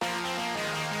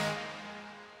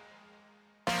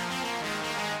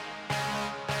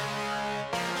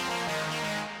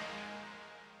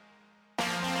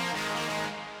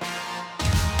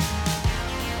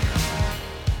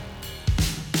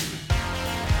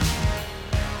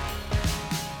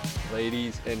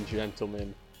Ladies and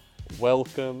gentlemen,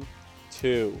 welcome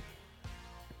to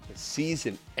the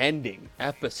season-ending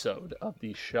episode of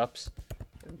the Shups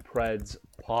and Preds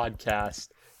podcast.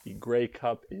 The Grey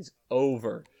Cup is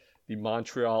over. The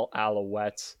Montreal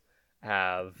Alouettes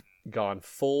have gone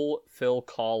full Phil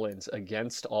Collins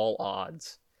against all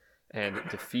odds and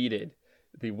defeated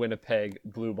the Winnipeg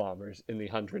Blue Bombers in the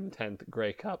 110th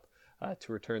Grey Cup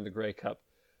to return the Grey Cup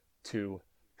to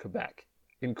Quebec.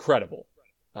 Incredible.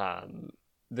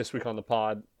 This week on the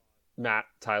pod, Matt,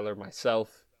 Tyler,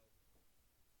 myself.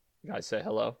 You guys say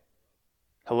hello.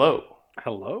 Hello.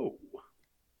 Hello.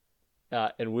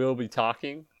 And we'll be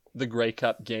talking the Grey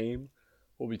Cup game.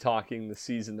 We'll be talking the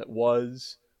season that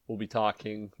was. We'll be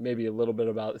talking maybe a little bit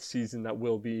about the season that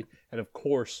will be. And of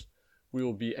course, we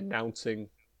will be announcing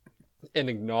and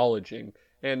acknowledging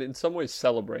and in some ways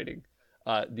celebrating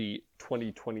the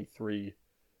 2023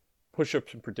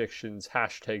 Push-Ups and Predictions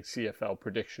hashtag CFL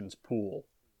Predictions Pool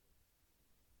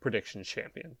Predictions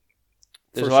Champion.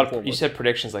 There's a lot of, you said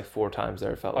predictions like 4 times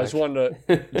there, it felt like. I just wanted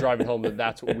to drive it home that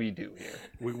that's what we do here.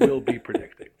 We will be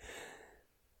predicting.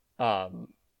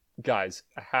 Guys,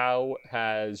 how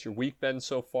has your week been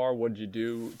so far? What did you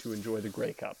do to enjoy the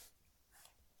Grey Cup?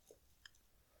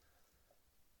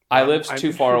 I lived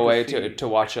too far away to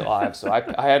watch it live, so I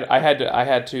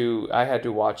had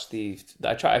to watch the.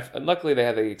 Luckily, they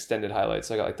had the extended highlights.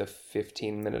 So I got like the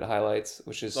 15-minute highlights,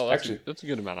 which is that's a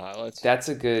good amount of highlights. That's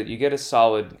a good. You get a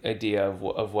solid idea of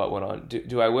what went on.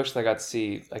 Do I wish I got to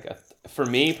see for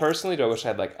me personally? Do I wish I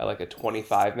had like a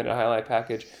 25-minute highlight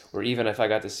package, or even if I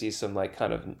got to see some like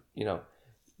kind of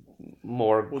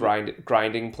more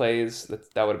grinding plays,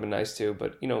 that would have been nice too.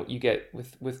 But you get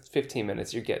with 15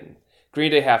 minutes, you're getting. Green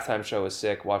Day halftime show was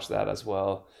sick. Watch that as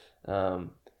well.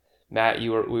 Matt,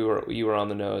 you were on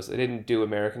the nose. They didn't do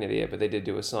American Idiot, but they did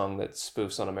do a song that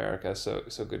spoofs on America. So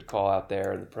good call out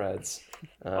there in the Preds.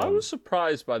 I was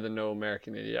surprised by the No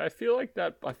American Idiot. I feel like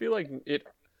it.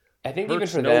 I think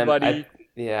hurts even for nobody,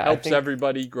 them, helps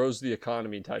everybody, grows the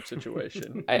economy type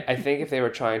situation. I think if they were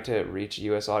trying to reach a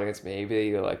U.S. audience,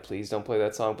 maybe they're like, please don't play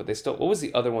that song. But they still. What was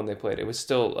the other one they played? It was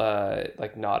still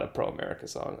not a pro America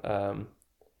song.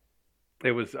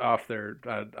 It was off their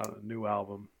new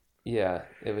album. Yeah,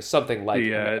 it was something like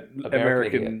the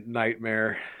American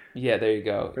Nightmare. Yeah, there you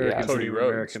go. Cody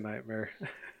Rhodes. American Nightmare.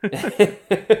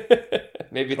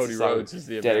 Maybe it's Cody Rhodes is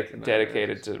the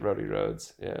dedicated to Roddy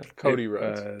Rhodes. Yeah, Cody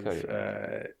Rhodes.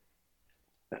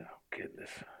 Oh goodness!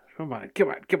 Come on!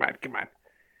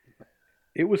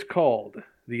 It was called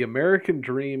 "The American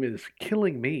Dream Is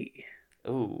Killing Me."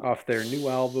 Ooh. Off their new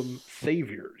album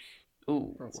 "Saviors."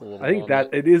 Ooh, I think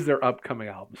that it is their upcoming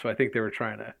album, so I think they were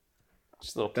trying to.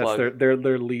 Just a little plug. That's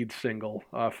their lead single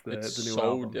off the new album. It's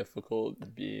so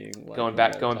difficult being like going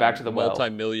back to the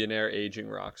multi-millionaire aging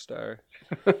rock star.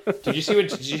 Did you see what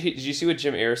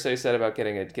Jim Irsay said about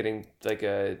getting his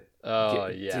DUI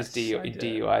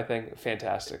thing?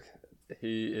 Fantastic.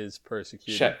 He is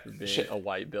persecuted for being a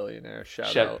white billionaire.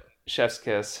 Shout out. Chef's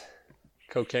kiss.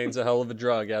 Cocaine's a hell of a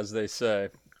drug, as they say.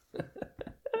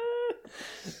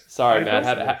 Sorry, man.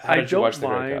 How did you watch the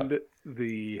Grey Cup? I don't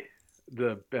mind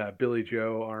the Billy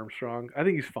Joe Armstrong. I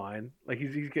think he's fine. Like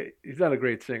he's not a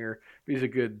great singer, but he's a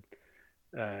good.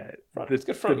 The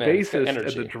bassist and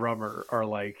the drummer are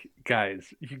like,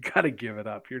 guys, you got to give it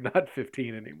up. You're not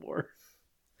 15 anymore.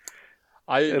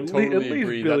 I totally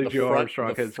agree Billy that Joe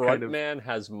Armstrong the front man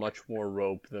has much more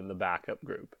rope than the backup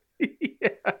group.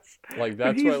 Yes, like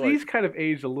that's why he's kind of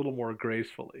aged a little more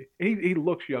gracefully. He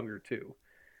looks younger too.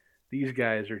 These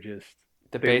guys are just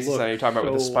the bassist. You're talking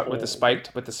about with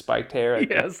the spiked hair.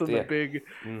 Yes, and the big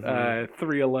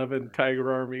 311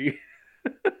 Tiger Army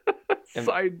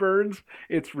sideburns.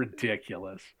 It's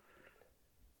ridiculous.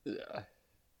 Yeah,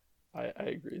 I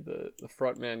agree. The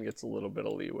front man gets a little bit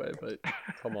of leeway, but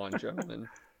come on, gentlemen.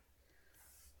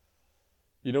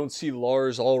 You don't see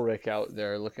Lars Ulrich out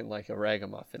there looking like a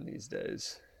ragamuffin these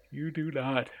days. You do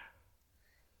not.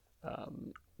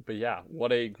 But yeah,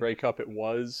 what a Grey Cup it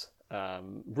was.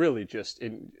 Really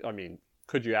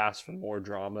could you ask for more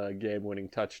drama? A game-winning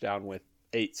touchdown with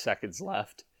 8 seconds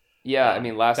left. Yeah,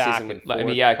 last season.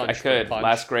 I could.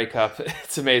 Last Grey Cup.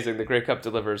 It's amazing. The Grey Cup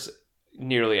delivers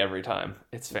nearly every time.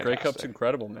 It's fantastic. Grey Cup's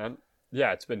incredible, man.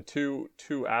 Yeah, it's been two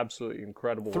absolutely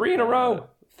incredible. 3 in a row.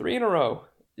 3 in a row.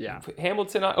 Yeah.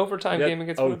 Hamilton overtime game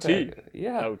against Winnipeg.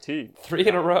 Yeah. OT. 3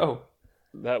 in a row.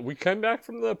 That we came back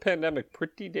from the pandemic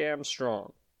pretty damn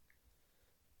strong.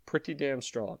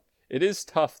 It is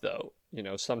tough though.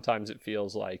 Sometimes it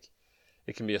feels like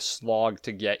it can be a slog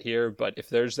to get here, but if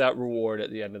there's that reward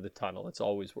at the end of the tunnel, it's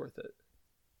always worth it.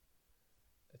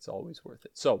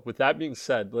 So with that being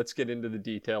said, let's get into the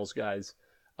details, guys.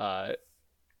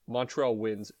 Montreal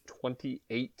wins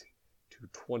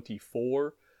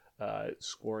 28-24,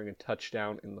 scoring a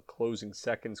touchdown in the closing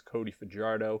seconds. Cody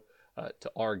Fajardo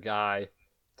to our guy,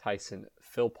 Tyson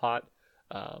Philpott.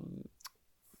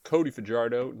 Cody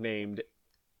Fajardo named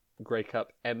Grey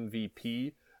Cup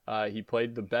MVP. He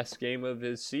played the best game of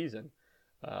his season,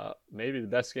 maybe the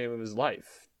best game of his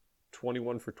life.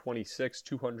 21 for 26,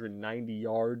 290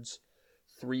 yards,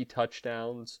 3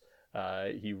 touchdowns.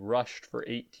 He rushed for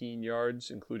 18 yards,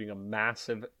 including a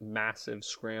massive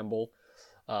scramble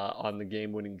on the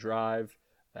game-winning drive.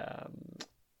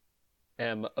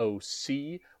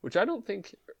 MVC, which I don't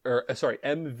think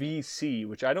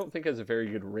has a very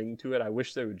good ring to it. I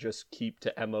wish they would just keep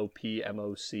to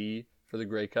MOC for the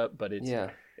Grey Cup, but it's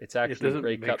actually Grey Cup. It doesn't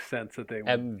make sense that they would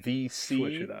MVC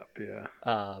switch it up. Yeah.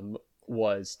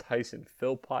 Was Tyson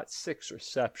Philpott, 6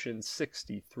 receptions,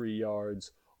 63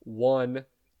 yards, 1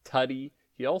 tutty.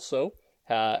 He also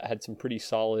had some pretty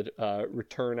solid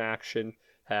return action,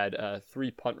 had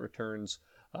 3 punt returns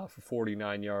for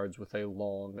 49 yards with a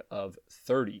long of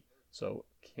 30. So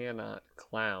cannot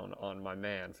clown on my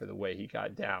man for the way he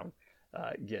got down,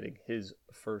 getting his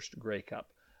first Grey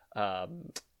Cup.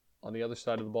 On the other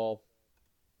side of the ball,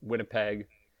 Winnipeg,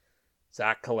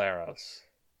 Zach Collaros.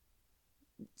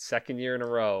 Second year in a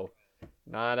row,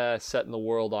 not setting the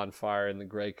world on fire in the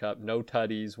Grey Cup. No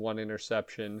tutties, 1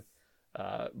 interception.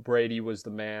 Brady was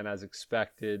the man as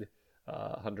expected,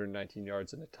 119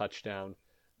 yards and a touchdown.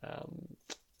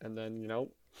 And then,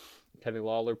 Kenny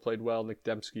Lawler played well. Nick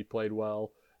Dembski played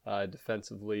well.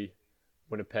 Defensively,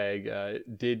 Winnipeg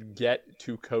did get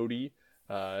to Cody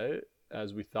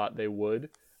as we thought they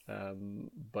would.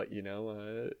 But,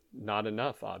 not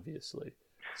enough, obviously.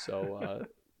 So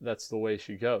that's the way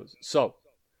she goes. So,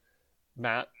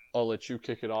 Matt, I'll let you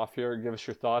kick it off here. Give us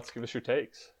your thoughts. Give us your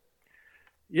takes.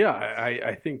 Yeah,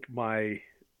 I think my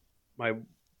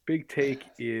big take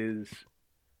is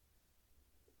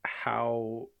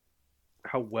how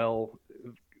well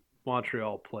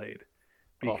Montreal played,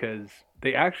 because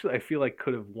they actually, I feel like,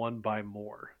 could have won by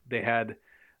more. They had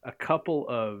a couple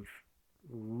of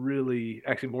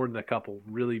more than a couple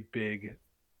really big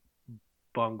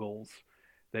bungles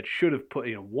that should have put,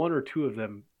 1 or 2 of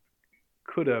them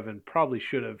could have and probably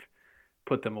should have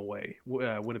put them away.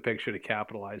 Winnipeg should have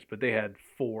capitalized, but they had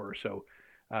 4. So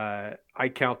I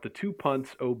count the 2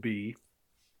 punts OB,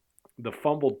 the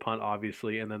fumbled punt,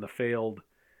 obviously, and then the failed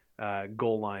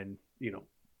goal line,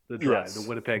 the drive, the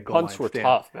Winnipeg goal line. Punts were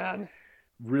tough, man.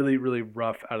 Really, really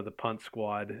rough out of the punt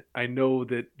squad. I know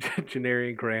that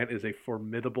Janarian Grant is a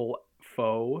formidable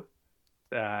foe,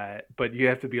 but you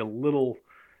have to be a little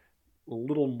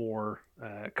more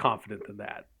confident than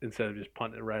that instead of just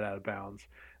punting it right out of bounds.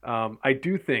 I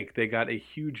do think they got a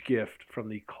huge gift from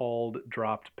the called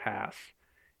dropped pass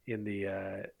in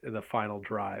the final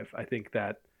drive. I think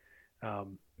that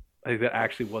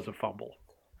actually was a fumble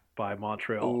by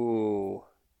Montreal. Ooh.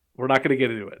 We're not going to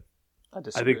get into it. I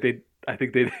disagree. I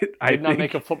think they did. Did not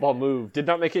make a football move. Did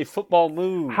not make a football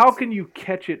move. How can you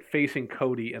catch it facing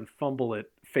Cody and fumble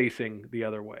it facing the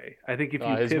other way? I think if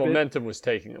you his pivot, momentum was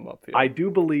taking him upfield. I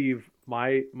do believe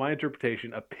my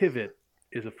interpretation, a pivot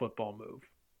is a football move,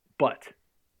 but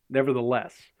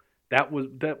nevertheless, that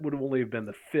would have only been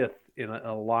the 5th in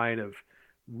a line of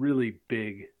really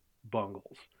big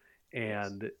bungles,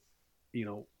 and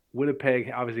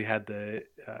Winnipeg obviously had the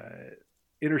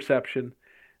interception.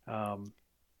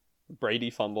 Brady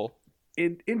fumble.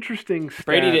 Interesting stat.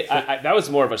 Brady did, that was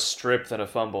more of a strip than a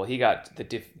fumble. He got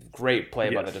the great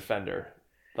play by the defender.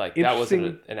 Like, that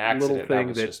wasn't an accident. That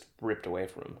was just ripped away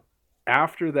from him.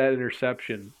 After that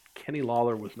interception, Kenny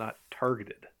Lawler was not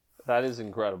targeted. That is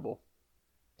incredible.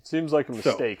 It seems like a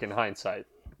mistake in hindsight.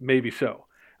 Maybe so.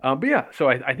 But yeah, so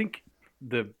I think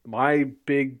my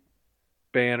big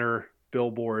banner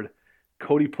billboard,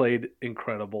 Cody played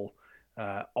incredible.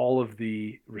 All of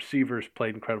the receivers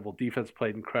played incredible. Defense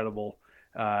played incredible.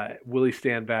 Willie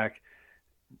Stanback,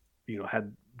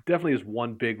 had definitely his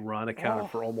one big run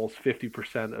accounted for almost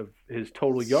 50% of his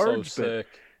total yards. So sick.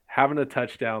 But having a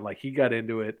touchdown, like, he got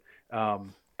into it.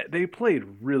 They played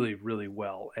really, really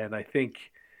well, and I think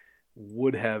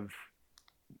could have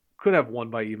won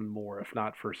by even more if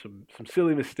not for some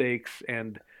silly mistakes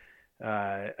and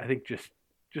I think just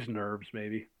nerves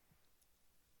maybe.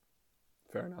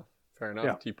 Fair enough.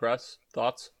 Yeah. T-Press,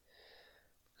 thoughts?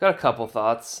 Got a couple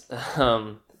thoughts.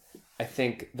 I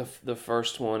think the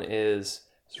first one is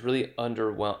it's really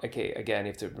underwhelming. Okay, again,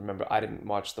 you have to remember I didn't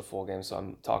watch the full game, so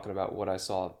I'm talking about what I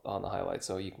saw on the highlights.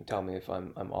 So you can tell me if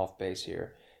I'm off base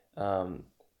here.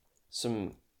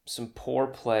 Some some poor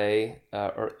play,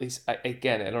 or at least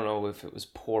again, I don't know if it was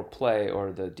poor play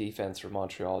or the defense for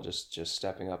Montreal just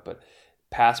stepping up, but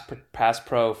pass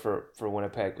pro for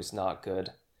Winnipeg was not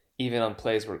good. Even on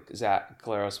plays where Zach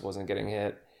Galeros wasn't getting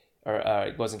hit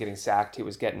or wasn't getting sacked,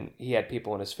 he had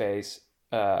people in his face.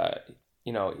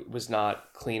 It was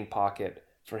not clean pocket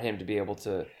for him to be able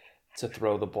to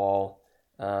throw the ball.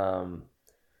 A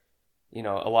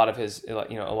lot of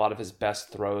his best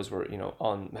throws were,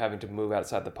 on having to move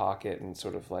outside the pocket and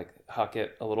sort of like huck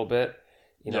it a little bit.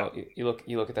 You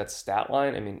look at that stat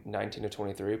line. I mean, 19 to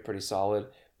 23, pretty solid,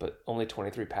 but only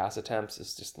 23 pass attempts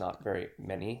is just not very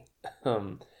many.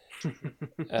 And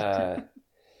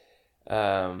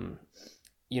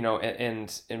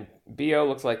BO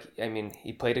looks like, I mean,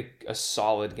 he played a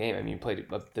solid game. I mean, he played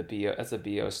the BO, that's a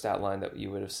BO stat line that you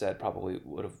would have said probably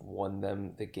would have won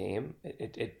them the game.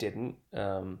 It didn't.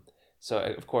 So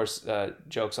of course,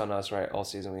 jokes on us, right? All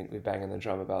season we bang in the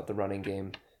drum about the running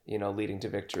game, leading to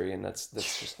victory, and that's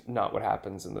just not what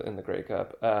happens in the Grey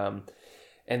Cup.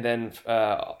 And then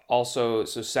also,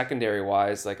 so secondary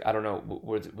wise, like, I don't know,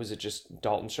 was it just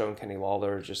Dalton Show and Kenny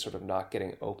Lawler just sort of not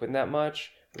getting open that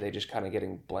much? Were they just kind of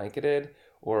getting blanketed,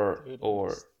 or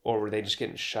were they just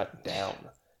getting shut down?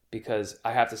 Because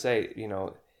I have to say,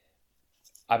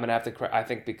 I'm gonna have to. I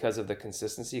think because of the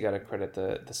consistency, you got to credit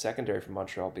the secondary from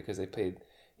Montreal, because they played,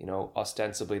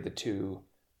 ostensibly the two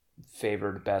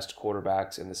favored best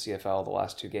quarterbacks in the CFL the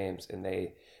last two games, and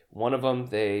one of them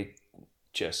they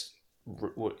just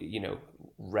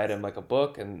read him like a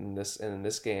book, and in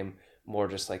this game more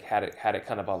just like had it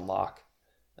kind of on lock.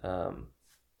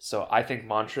 So I think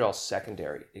Montreal's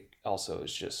secondary also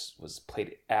was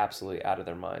played absolutely out of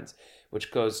their minds,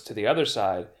 which goes to the other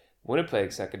side.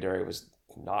 Winnipeg secondary was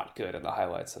not good in the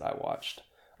highlights that I watched.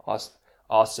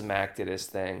 Austin Mack did his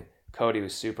thing. Cody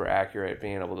was super accurate,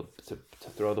 being able to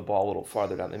throw the ball a little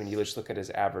farther down. I mean, you just look at his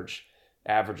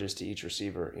averages to each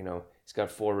receiver. He's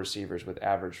got 4 receivers with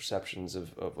average receptions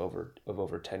of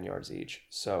over 10 yards each.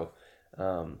 So,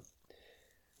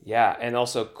 yeah, and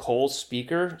also Cole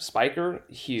Spiker,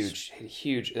 huge.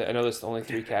 I know there's only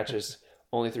 3 catches.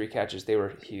 They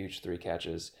were huge 3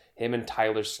 catches. Him and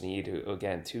Tyler Snead, who,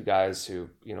 again, 2 guys who,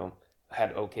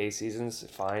 had okay seasons,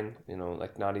 fine,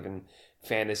 like not even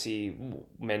fantasy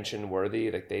mention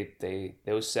worthy. Like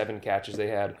those 7 catches they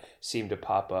had seemed to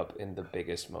pop up in the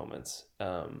biggest moments.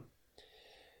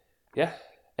 Yeah.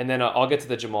 And then I'll get to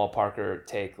the Jamal Parker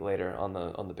take later on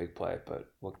the big play,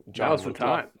 but now's the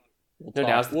time.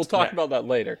 We'll talk about that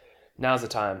later. Now's the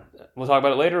time. We'll talk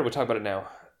about it later, or we'll talk about it now.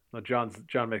 No, John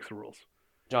makes the rules.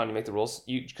 John, you make the rules.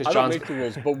 I don't make the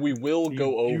rules, but we will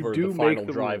go over the final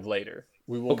drive later.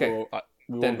 We will go.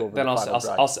 Then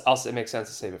I'll make sense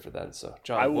to save it for then. So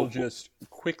John, I will just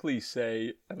quickly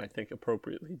say, and I think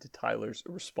appropriately to Tyler's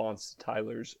response to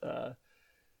Tyler's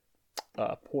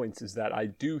points, is that I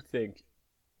do think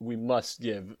we must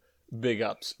give big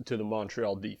ups to the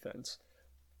Montreal defense.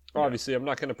 Yeah. Obviously, I'm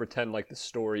not going to pretend like the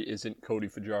story isn't Cody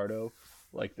Fajardo.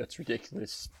 Like, that's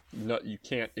ridiculous. No, you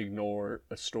can't ignore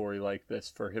a story like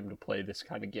this for him to play this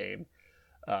kind of game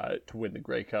to win the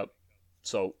Grey Cup.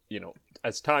 So,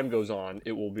 as time goes on,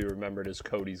 it will be remembered as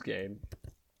Cody's game.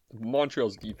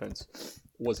 Montreal's defense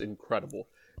was incredible.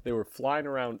 They were flying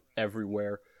around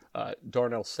everywhere.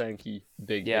 Darnell Sankey,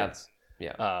 big hits.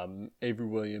 Yeah. Avery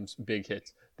Williams, big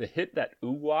hits. The hit that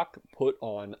Uwak put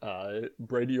on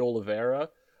Brady Oliveira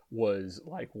was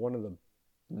like one of the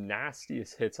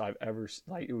nastiest hits I've ever,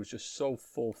 like, it was just so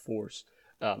full force.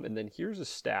 And then here's a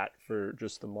stat for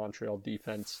just the Montreal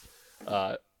defense,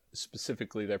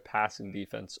 specifically their passing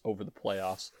defense over the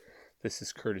playoffs. This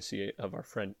is courtesy of our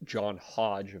friend John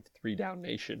Hodge of 3 Down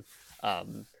Nation.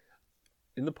 In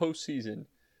the postseason,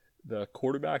 the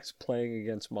quarterbacks playing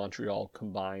against Montreal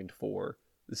combined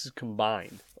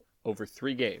over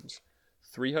 3 games,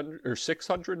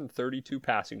 632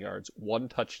 passing yards, 1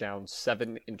 touchdown,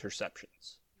 7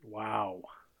 interceptions. Wow.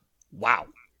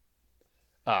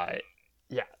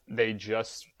 Yeah, they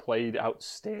just played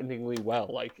outstandingly well.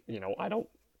 Like,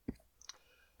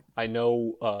 I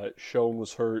know Schoen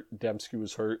was hurt, Dembski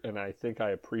was hurt, and I think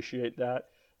I appreciate that.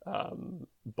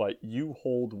 But you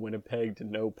hold Winnipeg to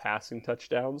no passing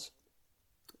touchdowns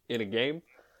in a game,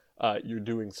 you're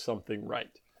doing something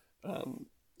right.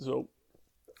 So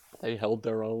they held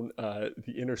their own.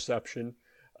 The interception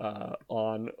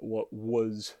on what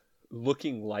was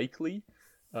looking likely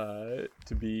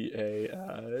to be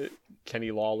a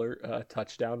Kenny Lawler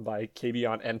touchdown by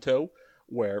Kavion Ento,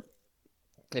 where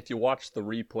if you watch the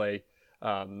replay,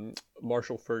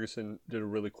 Marshall Ferguson did a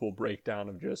really cool breakdown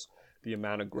of just the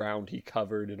amount of ground he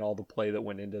covered and all the play that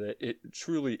went into it. It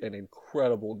truly an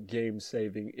incredible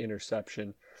game-saving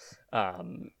interception,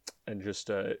 and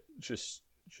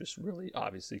just really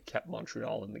obviously kept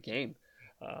Montreal in the game.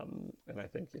 And I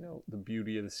think, the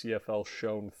beauty of the CFL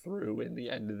shone through in the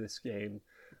end of this game,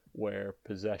 where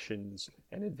possessions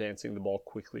and advancing the ball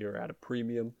quickly are at a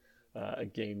premium. A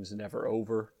game's never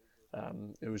over.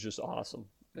 It was just awesome,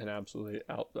 an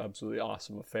absolutely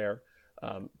awesome affair.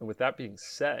 And with that being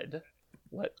said,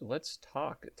 let's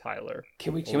talk, Tyler.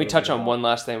 Can we touch on one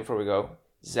last thing before we go?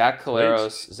 Zach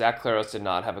Collaros did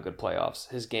not have a good playoffs.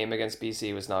 His game against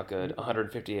BC was not good.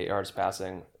 158 yards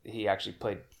passing. He actually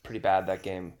played pretty bad that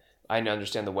game. I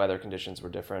understand the weather conditions were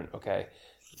different. Okay,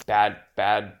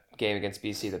 bad game against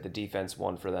BC that the defense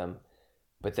won for them.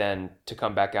 But then to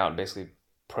come back out and basically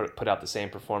put out the same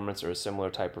performance or a similar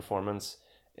type performance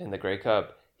in the Grey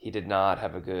Cup, he did not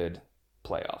have a good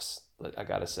playoffs. I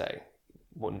gotta say,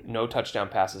 no touchdown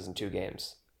passes in 2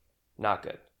 games, not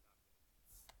good.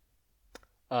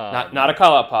 Not a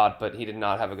call out pod, but he did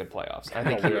not have a good playoffs.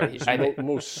 I think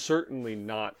most certainly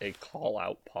not a call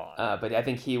out pod. But I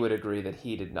think he would agree that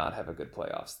he did not have a good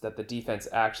playoffs. That the defense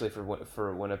actually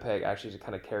for Winnipeg actually to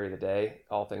kind of carry the day,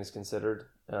 all things considered,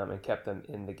 and kept them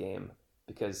in the game,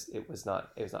 because it was not.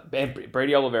 And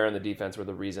Brady Oliveira and the defense were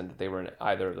the reason that they were in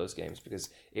either of those games, because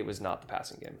it was not the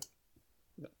passing game.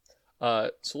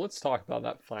 So let's talk about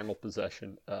that final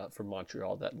possession from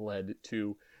Montreal that led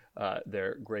to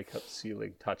their Grey Cup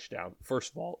sealing touchdown.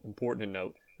 First of all, important to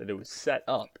note that it was set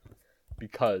up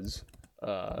because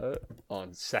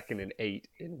on 2nd and 8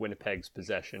 in Winnipeg's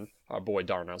possession, our boy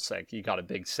Darnell Sankey got a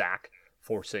big sack,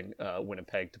 forcing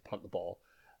Winnipeg to punt the ball.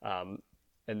 And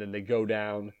then they go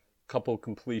down, a couple of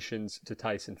completions to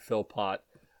Tyson Philpott,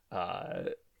 a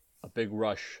big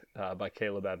rush by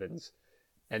Caleb Evans,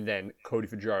 and then Cody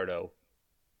Fajardo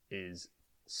is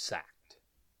sacked.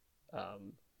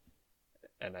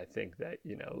 And I think that,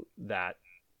 that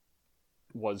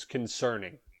was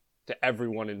concerning to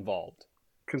everyone involved,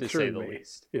 to say the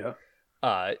least. Yeah.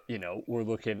 We're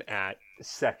looking at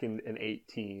 2nd and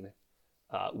 18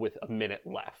 with a minute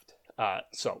left.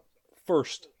 So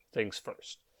first things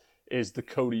first is the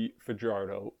Cody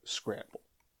Fajardo scramble.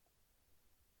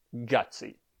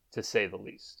 Gutsy, to say the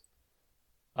least.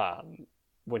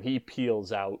 When he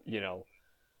peels out,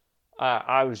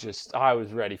 I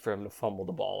was ready for him to fumble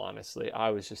the ball, honestly.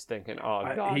 I was just thinking, oh,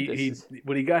 God.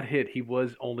 When he got hit, he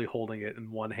was only holding it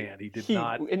in one hand. He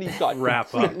got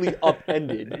completely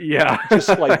upended. Yeah. Just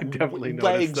like I definitely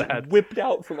legs noticed that. whipped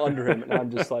out from under him. And I'm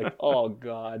just like, oh,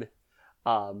 God.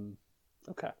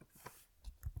 Okay.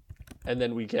 And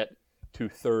then we get to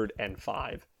 3rd and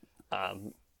 5.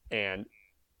 And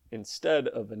instead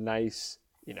of a nice,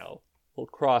 little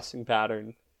crossing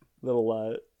pattern,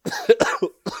 little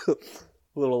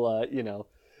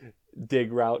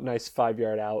dig route, nice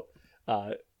 5-yard out,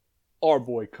 our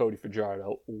boy Cody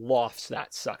Fajardo lofts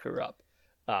that sucker up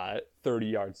 30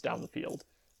 yards down the field.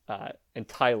 And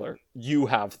Tyler, you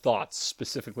have thoughts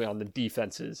specifically on the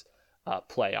defense's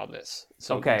play on this.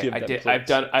 So okay,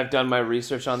 I've done my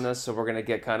research on this, so we're gonna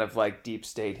get kind of like deep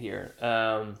state here.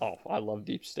 I love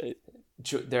deep state.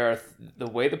 There are the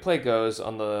way the play goes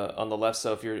on the left.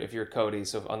 So if you're Cody,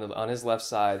 so on his left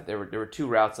side, there were 2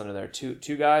 routes under there.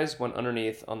 Two guys went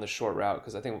underneath on the short route,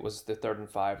 because I think it was the 3rd and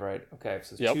 5, right? Okay,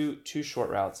 so two short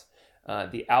routes.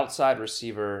 The outside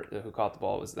receiver who caught the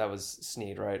ball was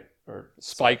Sneed, right? Or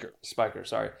Spiker,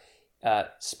 sorry.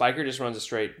 Spiker just runs a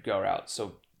straight go route.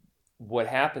 So what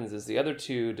happens is the other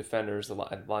 2 defenders, the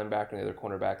linebacker and the other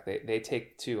cornerback, they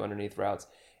take 2 underneath routes,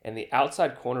 and the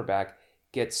outside cornerback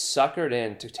gets suckered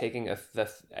into taking a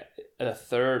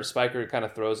third. Spiker kind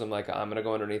of throws him like, I'm going to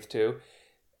go underneath too.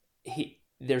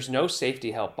 There's no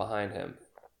safety help behind him.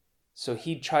 So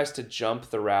he tries to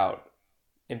jump the route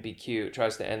and be cute,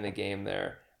 tries to end the game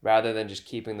there, rather than just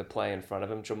keeping the play in front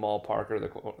of him. Jamal Parker, the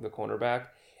cornerback,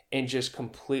 and just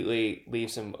completely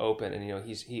leaves him open. And,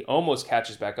 he almost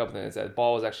catches back up. And that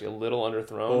ball was actually a little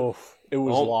underthrown. Oof, it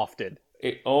was lofted.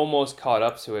 It almost caught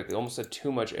up to it. It almost had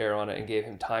too much air on it and gave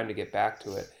him time to get back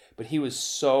to it. But he was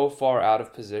so far out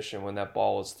of position when that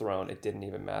ball was thrown, it didn't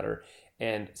even matter.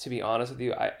 And to be honest with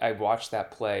you, I watched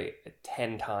that play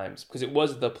 10 times, because it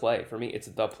was the play. For me, it's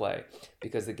the play.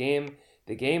 Because the game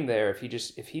there, if he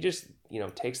just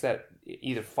takes that,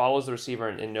 either follows the receiver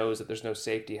and knows that there's no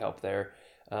safety help there,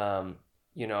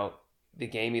 the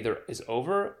game either is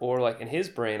over, or like in his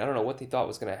brain, I don't know what he thought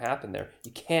was going to happen there.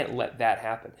 You can't let that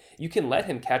happen. You can let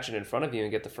him catch it in front of you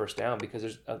and get the first down, because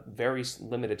there's a very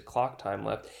limited clock time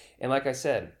left. And like I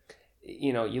said,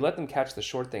 you let them catch the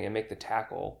short thing and make the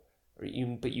tackle,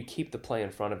 but you keep the play in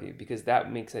front of you, because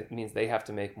that means they have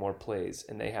to make more plays,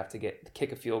 and they have to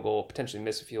kick a field goal, potentially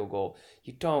miss a field goal.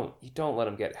 You don't let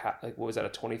them get like, what was that, a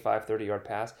 25, 30-yard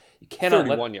pass? You cannot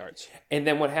 31 yards. And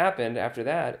then what happened after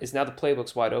that is now the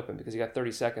playbook's wide open, because you got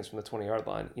 30 seconds from the 20-yard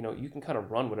line. You can kind of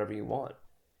run whatever you want,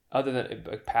 other than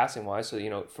passing wise.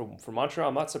 So for Montreal,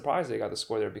 I'm not surprised they got the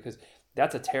score there, because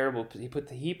that's a terrible.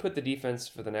 He put the defense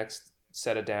for the next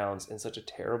set of downs in such a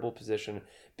terrible position,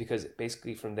 because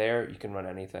basically from there you can run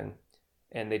anything,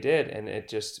 and they did. And it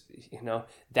just,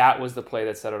 that was the play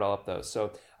that set it all up, though.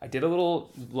 So I did a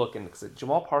little look, and because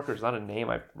Jamal Parker is not a name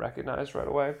I recognized right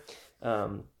away.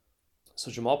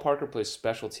 So Jamal Parker plays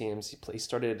special teams. He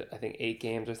started, I think, 8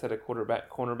 games just at a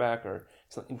cornerback or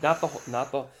something. Not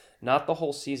the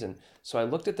whole season. So I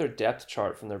looked at their depth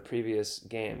chart from their previous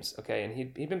games. Okay, and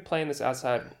he'd been playing this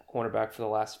outside cornerback for the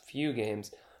last few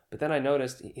games. But then I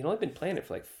noticed he'd only been playing it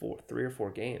for like 3 or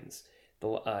 4 games.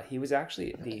 He was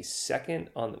actually the second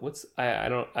on I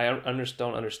don't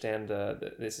understand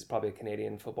this is probably a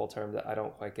Canadian football term that I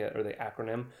don't quite get, or the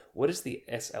acronym. What is the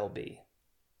SLB?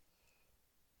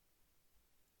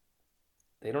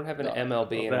 They don't have an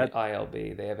MLB and an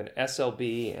ILB. They have an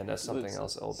SLB and a something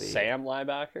else LB. Sam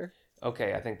linebacker?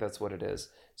 Okay, I think that's what it is.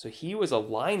 So he was a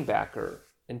linebacker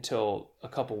until a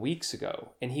couple weeks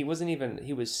ago, and he was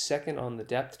second on the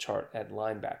depth chart at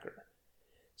linebacker.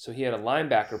 So he had a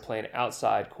linebacker playing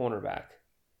outside cornerback.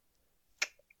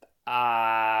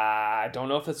 I don't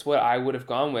know if that's what I would have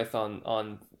gone with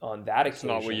on that occasion. It's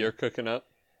not what you're cooking up.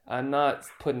 I'm not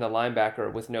putting a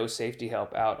linebacker with no safety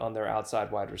help out on their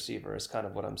outside wide receiver, is kind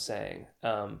of what I'm saying.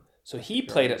 So he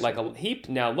played it like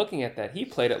now looking at that, he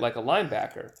played it like a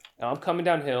linebacker. Now I'm coming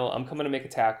downhill, I'm coming to make a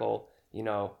tackle,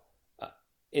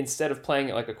 instead of playing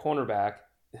it like a cornerback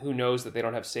who knows that they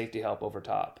don't have safety help over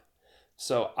top.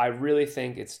 So I really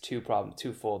think it's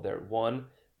twofold there. One,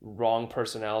 wrong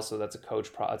personnel, so that's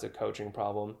it's a coaching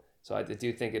problem. So I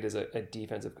do think it is a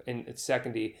defensive. And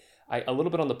secondly, a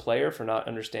little bit on the player for not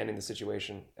understanding the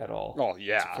situation at all. Oh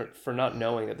yeah, for not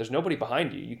knowing that there's nobody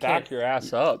behind you. You can't back your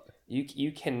ass up.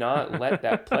 You cannot let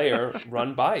that player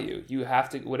run by you. You have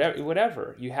to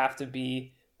whatever. You have to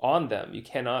be on them. You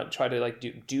cannot try to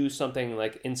do something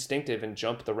like instinctive and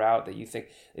jump the route that you think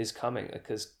is coming,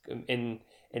 because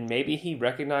and maybe he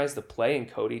recognized the play and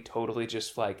Cody totally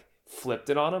just flipped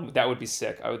it on him. That would be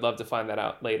sick. I would love to find that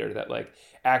out later, that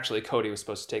actually Cody was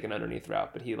supposed to take an underneath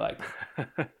route, but he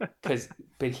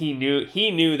but he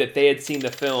knew that they had seen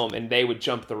the film and they would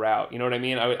jump the route. You know what I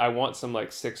mean? I want some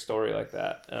sick story like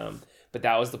that. But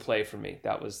that was the play for me.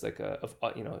 That was I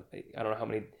don't know how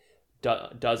many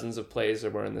dozens of plays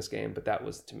there were in this game, but that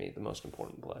was, to me, the most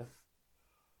important play.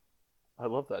 I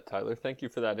love that, Tyler. Thank you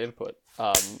for that input.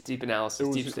 Deep analysis,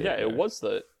 deep state. Yeah, it was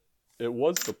the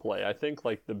play. I think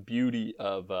the beauty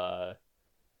of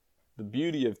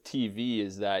TV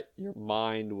is that your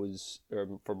mind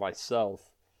for myself,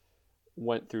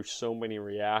 went through so many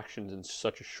reactions in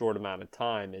such a short amount of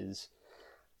time. Because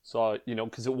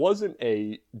it wasn't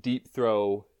a deep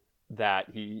throw that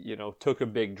he, took a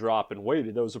big drop and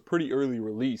waited. That was a pretty early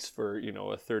release for, a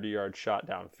 30-yard shot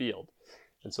downfield.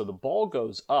 And so the ball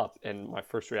goes up, and my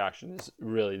first reaction is,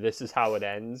 really, this is how it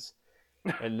ends?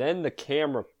 And then the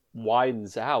camera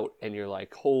widens out, and you're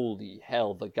like, holy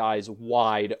hell, the guy's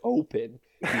wide open.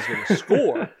 He's going to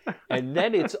score. And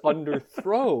then it's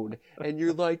underthrown, and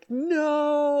you're like,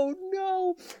 no.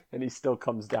 And he still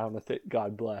comes down with it,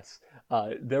 God bless.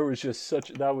 That was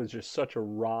just such a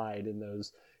ride in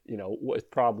those,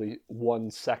 with probably 1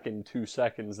 second, 2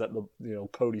 seconds that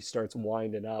Cody starts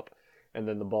winding up, and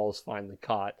then the ball is finally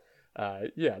caught.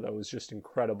 That was just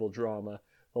incredible drama.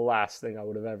 The last thing I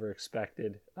would have ever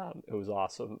expected. It was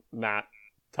awesome. Matt,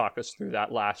 talk us through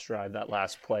that last drive, that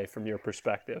last play from your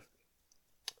perspective.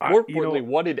 More importantly,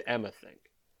 what did Emma think?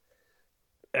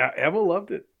 Emma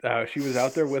loved it. She was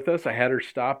out there with us. I had her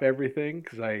stop everything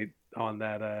because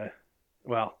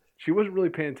she wasn't really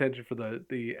paying attention for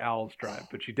the Owls drive,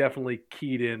 but she definitely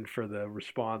keyed in for the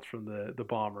response from the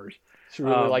Bombers. She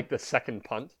really liked the second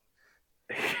punt.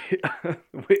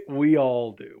 We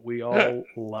all do. We all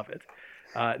love it.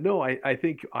 No, I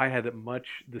think I had much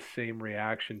the same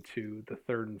reaction to the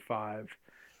 3rd and 5.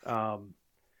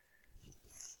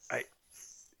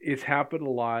 It's happened a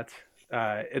lot.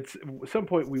 At some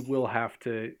point we will have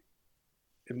to,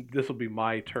 and this will be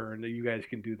my turn. You guys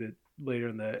can do that later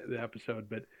in the episode,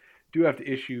 but do have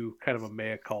to issue kind of a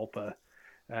mea culpa,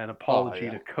 an apology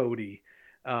to Cody.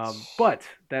 But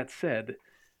that said,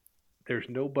 there's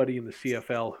nobody in the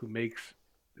CFL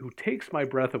who takes my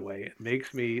breath away and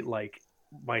makes me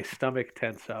my stomach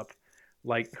tense up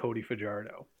like Cody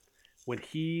Fajardo. when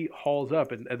he hauls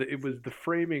up, and it was, the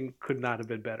framing could not have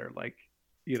been better. Like,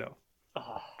 the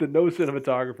no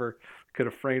cinematographer could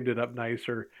have framed it up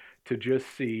nicer to just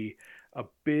see a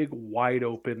big wide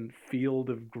open field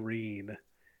of green.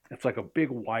 It's like a big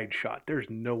wide shot. There's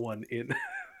no one in.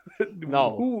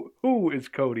 No. Who is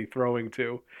Cody throwing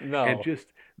to? No. And just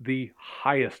the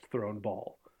highest thrown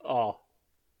ball. Oh.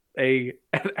 An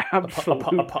absolute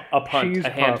a punt, cheese a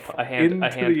hand, puff a hand, into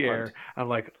a hand the punt. air. I'm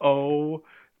like, oh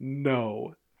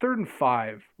no. 3rd and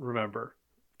 5, remember.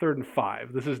 3rd and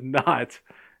 5. This is not,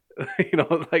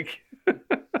 like,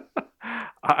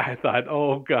 I thought,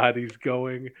 oh God, he's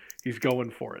going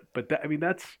for it. But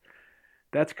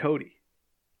that's Cody.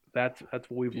 That's what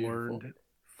we've learned.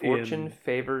 Fortune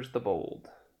favors the bold.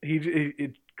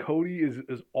 Cody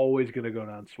is always going to go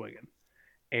down swinging,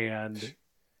 and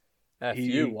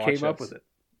he came up with it.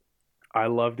 I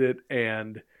loved it,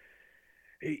 and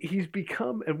he's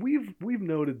become, and we've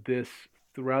noted this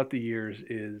throughout the years,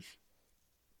 is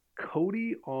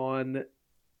Cody on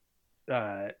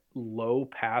low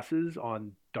passes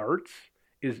on darts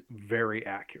is very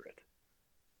accurate.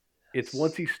 It's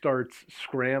once he starts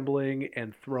scrambling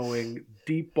and throwing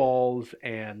deep balls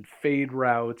and fade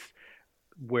routes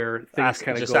where things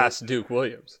kind of go. Ask Duke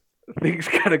Williams. Things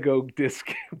kind of go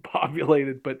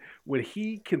discombobulated, but when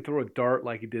he can throw a dart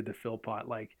like he did to Philpott,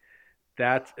 like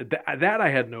that I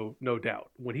had no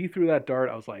doubt. When he threw that dart,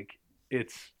 I was like,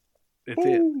 it's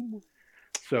it.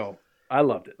 So I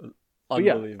loved it.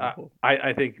 Unbelievable. Yeah,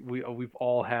 I think we've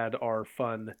all had our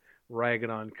fun ragging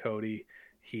on Cody.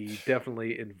 He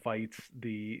definitely invites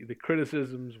the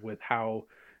criticisms with how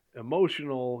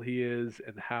emotional he is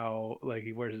and how, like,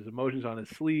 he wears his emotions on his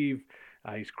sleeve.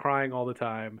 He's crying all the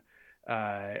time,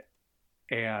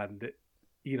 and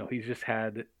he's just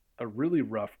had a really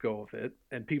rough go of it,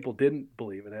 and people didn't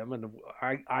believe in him, and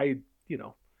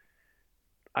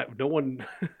no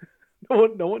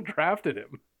one drafted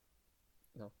him.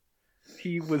 No.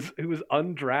 He was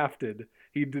undrafted.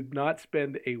 He did not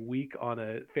spend a week on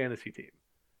a fantasy team.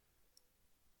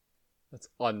 That's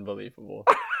unbelievable.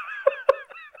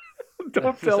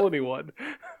 Don't tell anyone.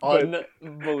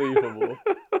 Unbelievable.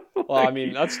 Well, I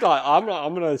mean, that's not.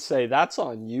 I'm gonna say that's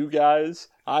on you guys.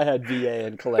 I had VA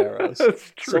and Caleros. That's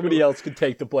true. Somebody else could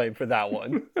take the blame for that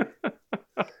one.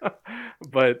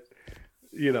 But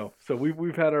so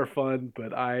we've had our fun.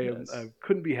 But I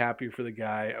couldn't be happier for the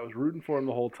guy. I was rooting for him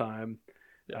the whole time,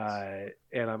 and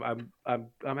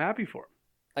I'm happy for him.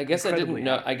 I guess I didn't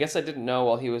know. I guess I didn't know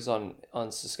while he was on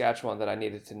Saskatchewan that I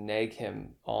needed to nag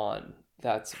him on.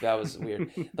 That was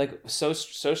weird. Like, so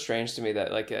strange to me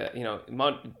that, like,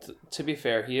 to be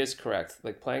fair, he is correct.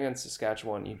 Like, playing in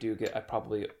Saskatchewan, you do get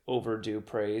probably overdue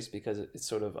praise because it's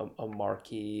sort of a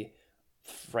marquee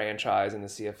franchise in the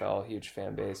CFL, huge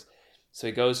fan base. So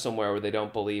he goes somewhere where they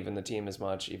don't believe in the team as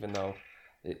much, even though,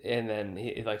 and then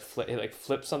he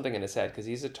flips something in his head because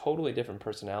he's a totally different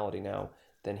personality now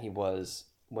than he was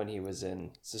when he was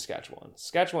in Saskatchewan.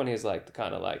 Saskatchewan, he's like the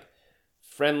kind of like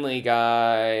friendly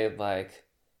guy, like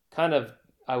kind of,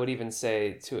 I would even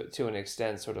say to an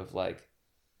extent, sort of like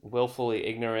willfully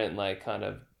ignorant, like kind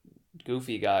of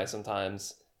goofy guy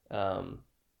sometimes,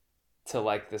 to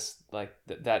like this, like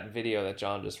that video that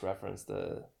John just referenced,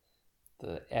 the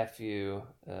FU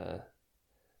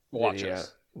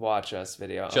watch us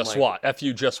video. Just watch.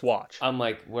 FU just watch. I'm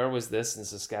like, where was this in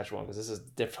Saskatchewan? Because this is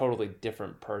totally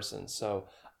different person. So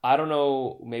I don't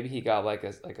know. Maybe he got like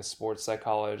a sports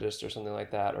psychologist or something like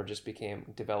that, or just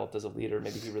developed as a leader.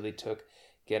 Maybe he really took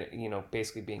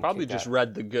basically being probably just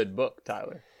read the good book,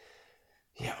 Tyler.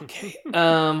 Yeah, okay.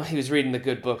 He was reading the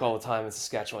good book all the time in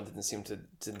Saskatchewan. Didn't seem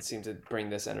to bring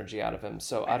this energy out of him.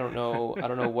 So I don't know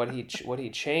what he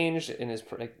changed in his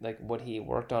like what he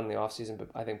worked on in the off season.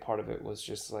 But I think part of it was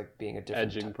just like being a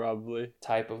different probably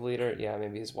type of leader. Yeah,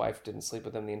 maybe his wife didn't sleep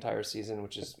with him the entire season,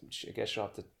 which is, I guess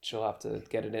she'll have to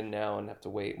get it in now and have to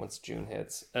wait once June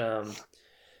hits.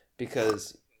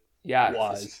 Because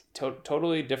he's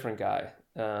totally different guy.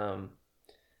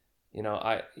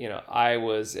 I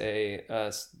was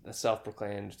a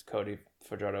self-proclaimed Cody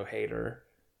Fajardo hater.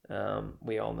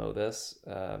 We all know this.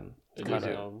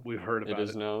 We've heard about it. It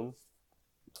is known.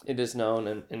 It is known,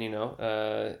 and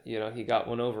he got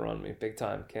one over on me big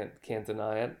time. Can't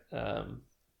deny it.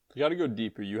 You got to go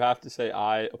deeper. You have to say,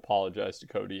 I apologize to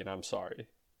Cody and I'm sorry.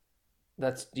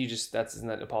 Isn't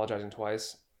that apologizing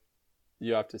twice?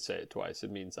 You have to say it twice.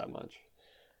 It means that much.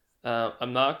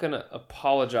 I'm not going to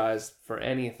apologize for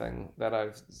anything that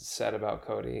I've said about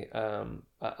Cody.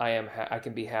 I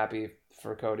can be happy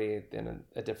for Cody in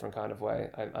a different kind of way.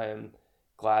 I am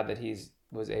glad that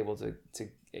was able to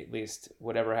at least,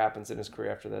 whatever happens in his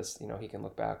career after this, he can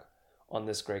look back on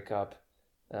this Grey Cup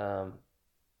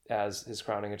as his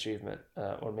crowning achievement,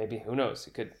 or maybe who knows?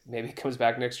 Maybe he comes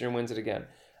back next year and wins it again.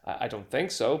 I don't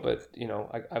think so, but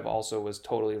I've also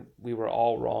we were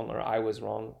all wrong, or I was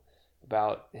wrong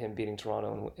about him beating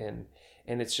Toronto, and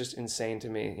it's just insane to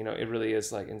me. It really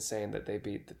is like insane that they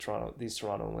beat these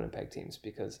Toronto and Winnipeg teams,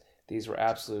 because these were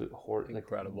absolute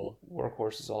incredible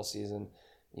workhorses all season.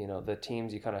 The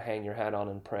teams you kind of hang your hat on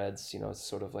in Preds, it's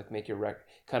sort of like make your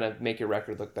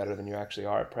record look better than you actually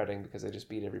are at Predding, because they just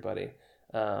beat everybody.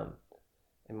 And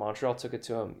Montreal took it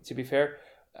to them. To be fair,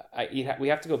 we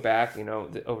have to go back,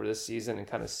 over this season and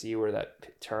kind of see where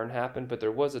that turn happened. But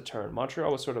there was a turn.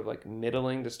 Montreal was sort of like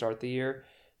middling to start the year,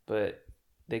 but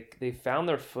they found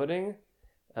their footing,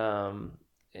 and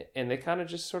they kind of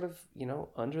just sort of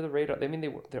under the radar. I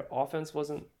mean, their offense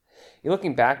wasn't.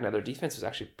 Looking back now, their defense was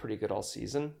actually pretty good all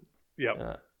season. Yep.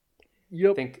 I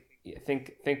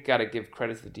think got to give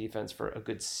credit to the defense for a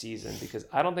good season, because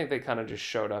I don't think they kind of just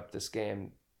showed up this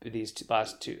game, these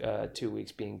last 2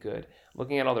 weeks being good.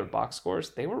 Looking at all their box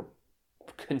scores, they were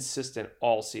consistent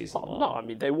all season long. No, I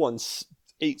mean, they won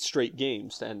 8 straight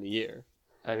games to end the year.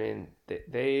 I mean,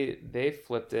 they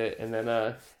flipped it, and then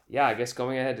I guess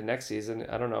going ahead to next season,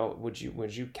 I don't know. Would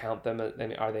you count them? I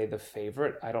mean, are they the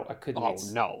favorite? I couldn't. Oh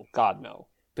no, God no.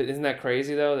 But isn't that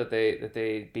crazy though that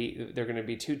they beat? They're going to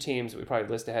be 2 teams that we probably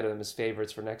list ahead of them as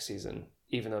favorites for next season,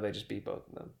 even though they just beat both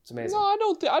of them. It's amazing.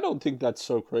 No, I don't think that's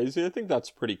so crazy. I think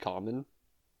that's pretty common.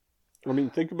 I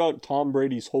mean, think about Tom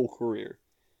Brady's whole career.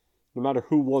 No matter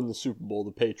who won the Super Bowl,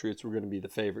 the Patriots were going to be the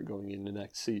favorite going into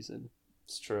next season.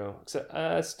 It's true. Except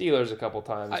Steelers a couple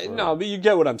times. No, but you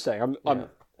get what I'm saying.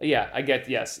 Yeah, I get.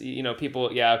 Yes,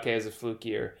 people. Yeah, okay, it's a fluke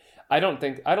year. I don't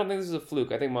think this is a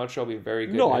fluke. I think Montreal will be very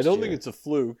good. No, I don't think it's a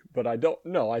fluke, but I don't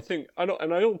think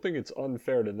it's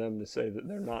unfair to them to say that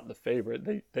they're not the favorite.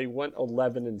 They went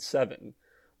 11-7,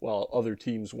 while other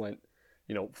teams went,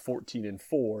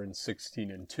 14-4 and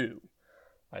 16-2.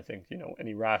 I think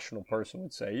any rational person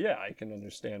would say, yeah, I can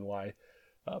understand why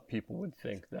people would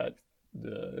think that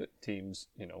the teams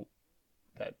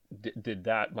that did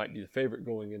that might be the favorite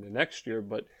going into next year.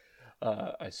 But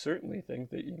I certainly think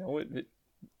that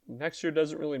next year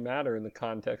doesn't really matter in the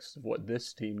context of what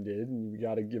this team did, and you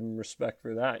got to give them respect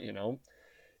for that.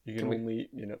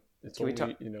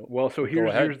 Well, so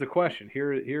here's the question.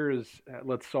 Here is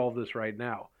let's solve this right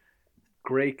now.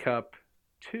 Grey Cup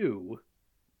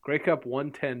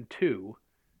 110-2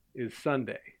 is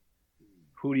Sunday.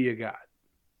 Who do you got?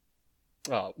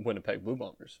 Winnipeg Blue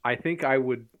Bombers. I think I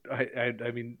would.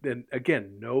 I mean, then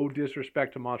again, no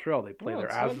disrespect to Montreal. They play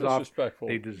their asses off.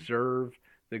 They deserve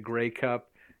the Grey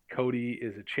Cup. Cody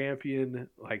is a champion.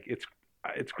 Like it's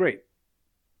great,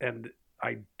 and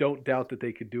I don't doubt that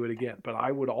they could do it again. But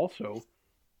I would also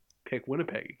pick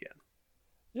Winnipeg again.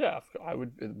 Yeah, I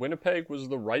would. Winnipeg was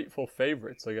the rightful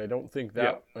favorites. Like I don't think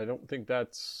that. Yeah. I don't think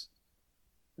that's.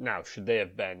 Now, should they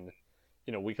have been?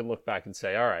 We can look back and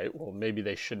say, all right, well, maybe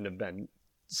they shouldn't have been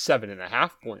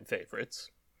 7.5-point favorites.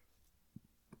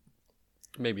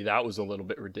 Maybe that was a little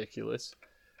bit ridiculous.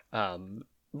 But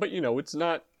it's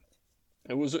not.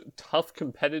 It was a tough,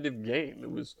 competitive game.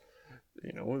 It was,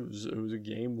 it was a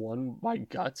game won by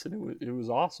guts, and it was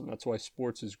awesome. That's why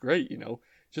sports is great.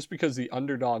 Just because the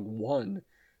underdog won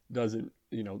doesn't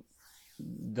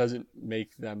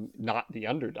make them not the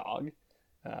underdog.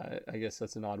 I guess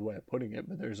that's an odd way of putting it,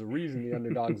 but there's a reason the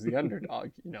underdog's the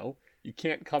underdog. You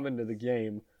can't come into the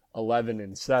game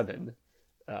 11-7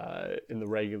 in the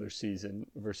regular season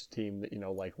versus a team that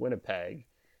like Winnipeg,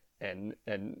 and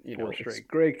 4 straight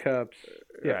Grey Cups,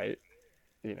 right?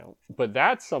 But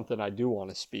that's something I do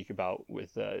want to speak about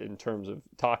with in terms of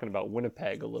talking about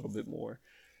Winnipeg a little bit more.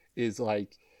 Is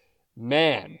like,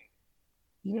 man,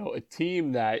 a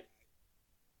team that.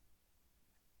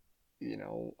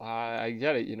 I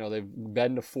get it. They've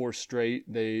been to 4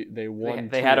 straight. They won.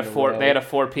 They had a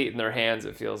 4-peat in their hands.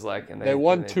 It feels like, and they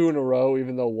won 2 in a row,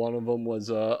 even though one of them was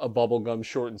a bubblegum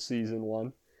shortened season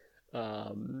one.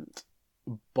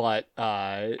 But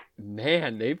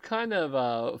man, they've kind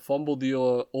of fumbled the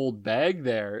old bag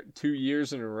there 2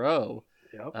 years in a row.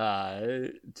 Yep.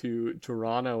 To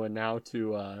Toronto and now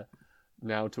to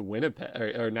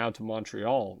Winnipeg or now to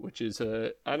Montreal, which is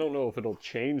I don't know if it'll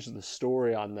change the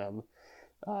story on them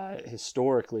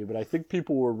historically, but I think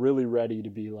people were really ready to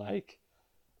be like,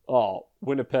 oh,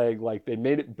 Winnipeg, like they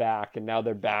made it back and now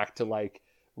they're back to like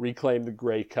reclaim the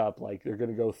Grey Cup, like they're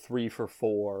going to go 3 for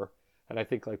 4. And I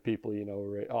think like people,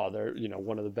 they're,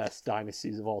 one of the best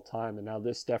dynasties of all time. And now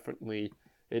this definitely,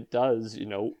 it does,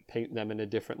 paint them in a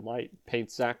different light, paint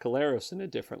Zach Collaros in a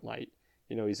different light.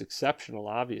 He's exceptional,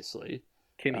 obviously.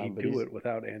 Can he do it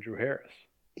without Andrew Harris?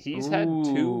 he's had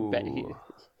two.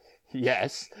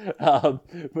 Yes,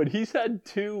 but he's had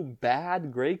two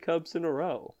bad Grey Cups in a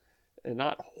row, and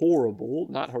not horrible,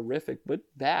 not horrific, but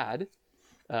bad.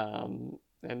 And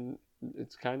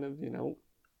it's kind of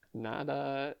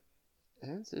not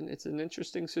it's an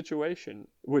interesting situation,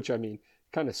 which I mean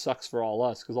kind of sucks for all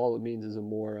us because all it means is a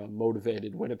more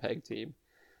motivated Winnipeg team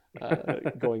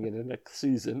going into next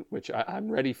season, which I'm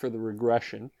ready for the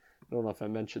regression. I don't know if I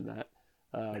mentioned that,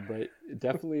 but it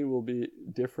definitely will be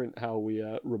different how we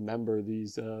remember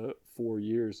these 4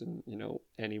 years and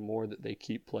any more that they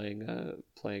keep playing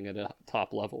at a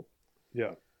top level.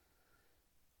 Yeah.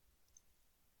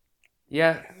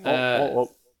 Yeah.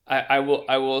 I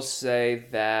will say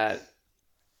that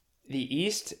the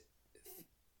East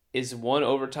is one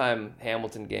overtime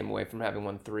Hamilton game away from having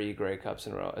won 3 Grey Cups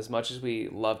in a row. As much as we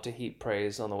love to heap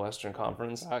praise on the Western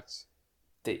Conference,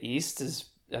 the East is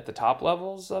at the top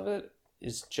levels of it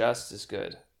is just as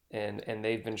good, and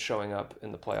they've been showing up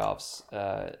in the playoffs.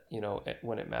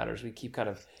 When it matters, we keep kind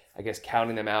of, I guess,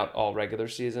 counting them out all regular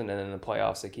season, and then in the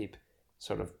playoffs they keep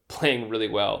sort of playing really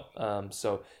well.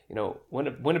 So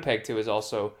Winnipeg too is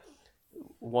also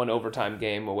one overtime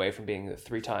game away from being the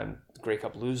 3-time Grey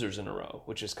Cup losers in a row,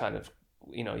 which is kind of,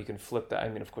 you can flip that. I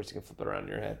mean, of course you can flip it around in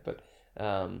your head, but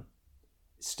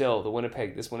still is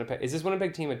this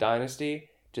Winnipeg team a dynasty?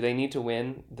 Do they need to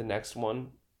win the next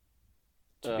one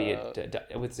to be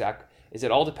with Zach? Is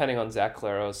it all depending on Zach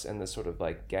Claros and the sort of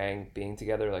like gang being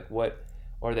together? Like what,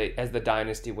 or they, as the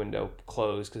dynasty window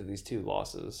closed because of these 2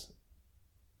 losses?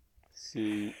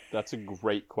 See, that's a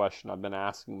great question. I've been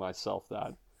asking myself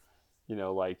that. I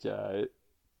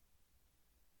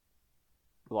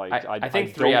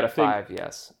think 3 out of 5.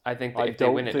 Yes, I think that if they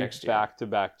win it next year,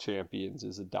 back-to-back champions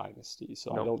is a dynasty.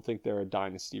 So nope. I don't think they're a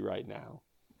dynasty right now.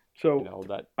 So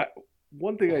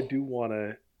one thing I do want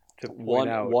to point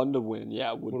out, one to win,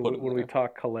 yeah. When we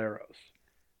talk Collaros,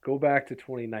 go back to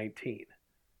 2019,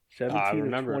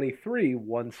 17 of 23,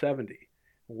 170.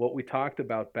 What we talked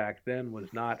about back then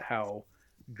was not how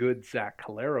good Zach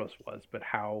Collaros was, but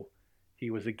how he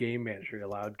was a game manager. He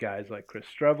allowed guys like Chris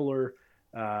Streveler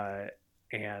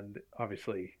and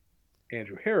obviously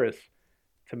Andrew Harris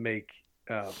to make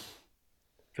their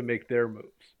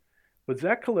moves. But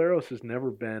Zach Collaros has never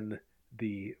been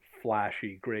the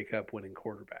flashy Grey Cup winning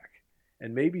quarterback,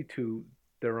 and maybe to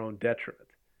their own detriment.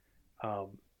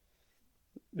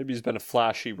 Maybe he's been a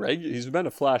flashy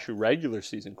regular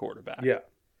season quarterback. Yeah,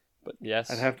 but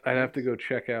yes, I'd have to go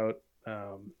check out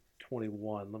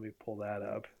 21. Let me pull that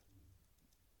up.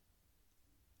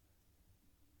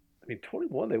 I mean,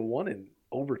 21, they won in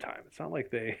overtime. It's not like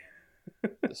they...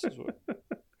 This is what...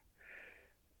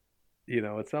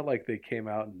 it's not like they came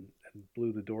out and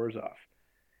blew the doors off.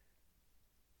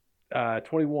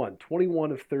 21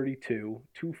 of 32,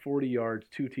 240 yards,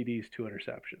 2 TDs, 2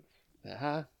 interceptions.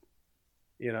 Uh-huh.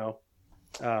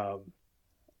 I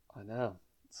know.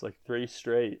 It's like 3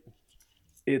 straight.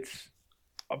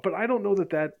 But I don't know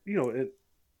that in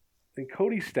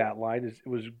Cody's stat line it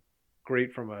was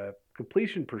great from a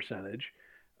completion percentage.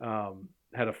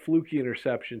 Had a fluky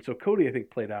interception. So Cody, I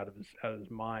think, played out of his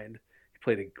mind. He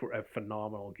played a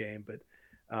phenomenal game.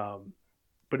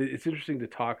 But it's interesting to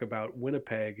talk about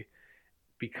Winnipeg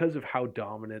because of how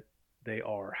dominant they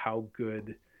are, how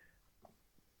good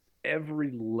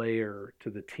every layer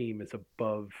to the team is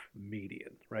above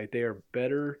median, right? They are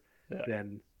better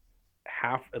than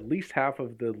at least half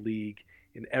of the league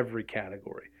in every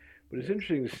category. But it's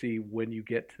interesting to see when you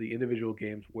get to the individual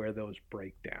games where those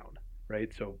break down,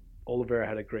 right? So Oliveira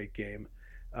had a great game.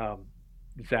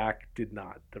 Zach did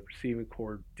not. The receiving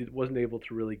corps wasn't able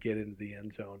to really get into the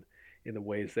end zone in the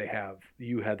ways they have.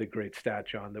 You had the great stat,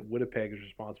 John, that Winnipeg is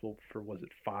responsible for, was it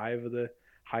 5 of the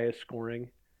highest scoring?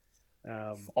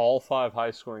 All 5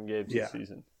 high-scoring games this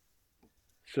season.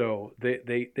 So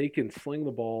they can sling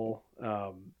the ball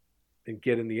and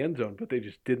get in the end zone, but they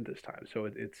just didn't this time. So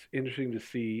it's interesting to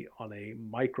see on a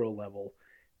micro level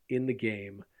in the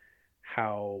game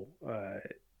how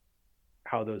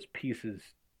those pieces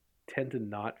tend to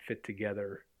not fit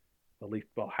together, at least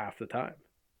half the time,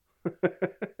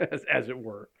 as it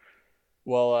were.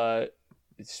 Well,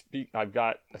 I've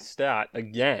got a stat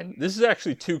again. This is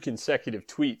actually 2 consecutive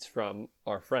tweets from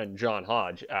our friend John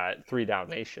Hodge at 3 Down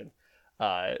Nation.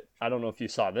 I don't know if you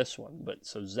saw this one, but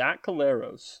so Zach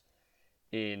Collaros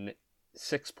in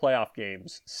 6 playoff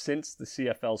games since the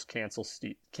CFL's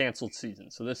canceled season.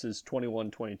 So this is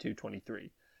 21, 22,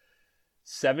 23.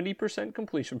 70%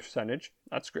 completion percentage.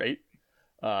 That's great.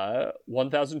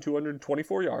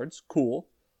 1,224 yards. Cool.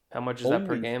 How much is that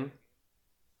per game?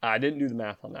 I didn't do the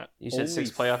math on that. You said 6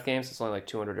 playoff games? It's only like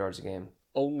 200 yards a game.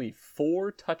 only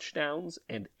 4 touchdowns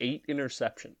and 8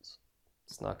 interceptions.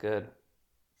 It's not good.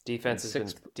 Defense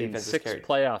has been 6 carried.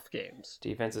 Playoff games.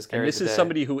 Defense has carried. And this is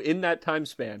somebody who, in that time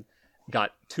span,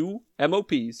 got 2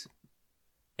 MOPs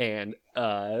and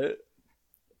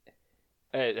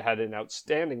it had an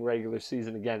outstanding regular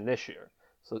season again this year.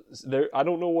 So there, I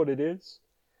don't know what it is.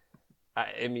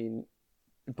 I mean,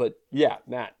 but yeah,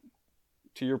 Matt,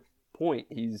 to your point,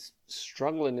 he's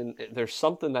struggling, and there's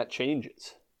something that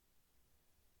changes.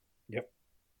 Yep.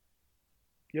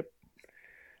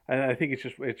 And I think it's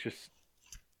just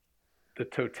the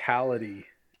totality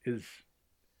is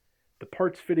the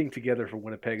parts fitting together for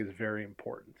Winnipeg is very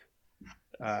important.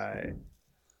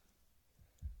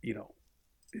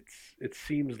 It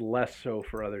seems less so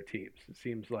for other teams. It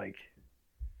seems like,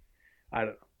 I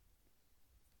don't know.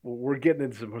 We're getting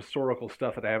into some historical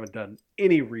stuff that I haven't done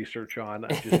any research on.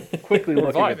 I'm just quickly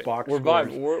looking at box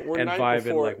scores and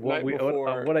vibing like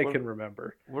what I can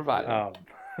remember. We're vibing.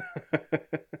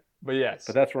 But yes.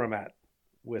 But that's where I'm at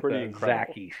with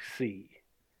Zachy C.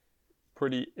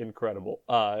 Pretty incredible.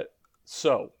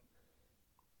 So,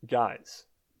 guys,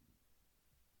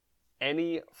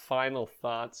 any final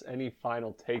thoughts, any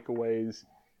final takeaways,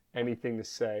 anything to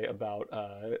say about,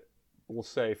 we'll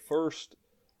say first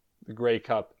the Grey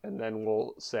Cup, and then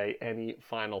we'll say any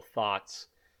final thoughts.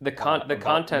 The content, the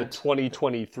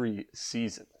 2023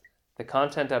 season. The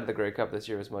content out of the Grey Cup this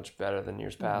year was much better than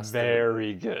years past.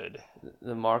 Very good.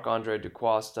 The Marc-Andre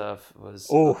Dubois stuff was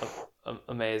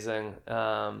amazing.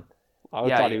 I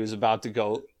thought he was about to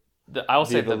go. I will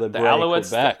say the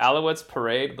Alouettes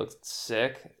parade looked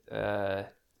sick. I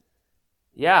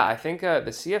think the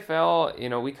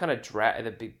CFL, we kind of dragged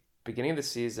at the beginning of the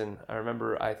season. I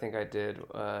remember, I think I did,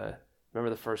 remember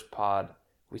the first pod,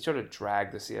 we sort of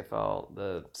dragged the CFL,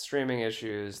 the streaming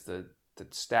issues, the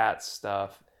stats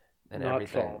stuff, and not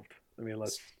everything. Solved. I mean,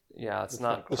 let's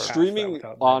not the streaming.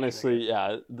 Honestly,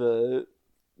 I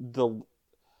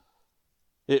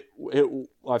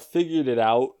figured it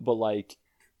out, but like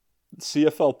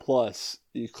CFL Plus,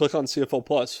 you click on CFL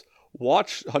Plus,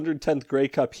 watch 110th Grey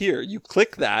Cup here. You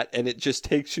click that, and it just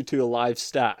takes you to the live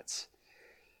stats.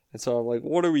 And so I'm like,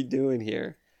 what are we doing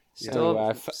here?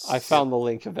 Anyway, I found the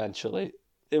link eventually.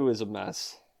 It was a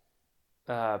mess.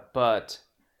 But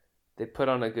they put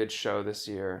on a good show this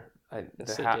year.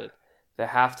 The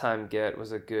halftime get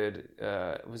was a good.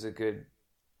 I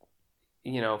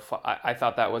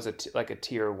thought that was a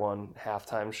tier 1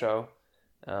 halftime show.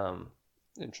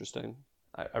 Interesting.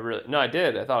 I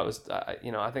did. I thought it was. I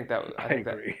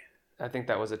agree. I think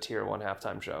that was a tier 1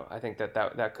 halftime show. I think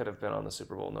that could have been on the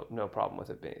Super Bowl. No problem with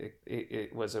it being.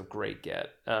 It was a great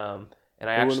get. And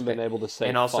I wouldn't have been able to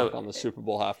say fuck on the Super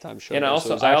Bowl halftime show. And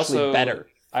so it was actually better.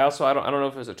 I don't know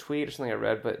if it was a tweet or something I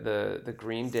read, but the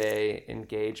Green Day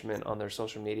engagement on their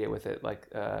social media with it,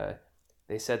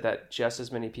 they said that just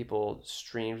as many people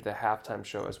streamed the halftime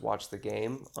show as watched the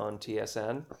game on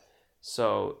TSN.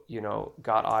 So,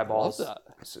 got eyeballs.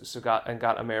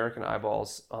 Got American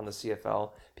eyeballs on the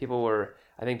CFL. People were,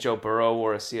 I think Joe Burrow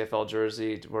wore a CFL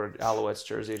jersey, wore Alouettes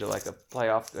jersey to like a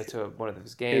playoff, to one of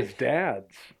his games. His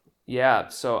dad's. Yeah.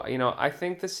 So, I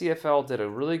think the CFL did a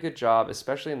really good job,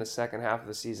 especially in the second half of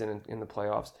the season in the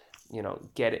playoffs,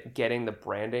 getting the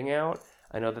branding out.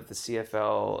 I know that the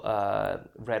CFL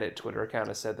Reddit Twitter account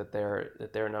has said that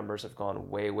their numbers have gone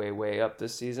way, way, way up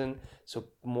this season. So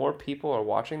more people are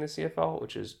watching the CFL,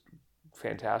 which is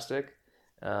fantastic.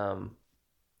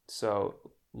 So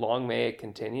long may it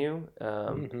continue.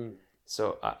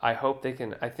 So I hope they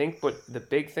can. I think the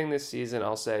big thing this season,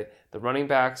 I'll say, the running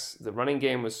backs, the running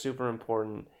game was super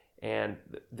important. And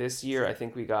this year, I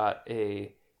think we got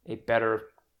a better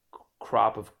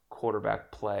crop of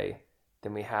quarterback play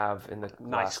than we have in the the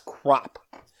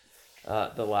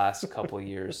last couple of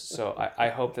years. So I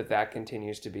hope that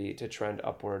continues to trend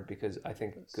upward, because I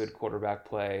think good quarterback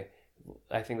play,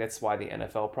 I think that's why the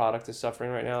NFL product is suffering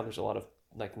right now. There's a lot of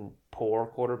poor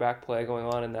quarterback play going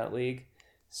on in that league.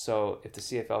 So if the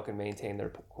CFL can maintain their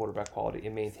quarterback quality,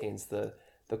 it maintains the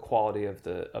quality of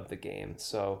the game.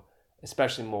 So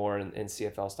especially more in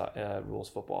CFL rules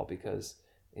football, because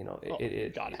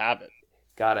it gotta have it.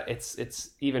 It's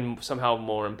even somehow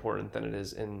more important than it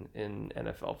is in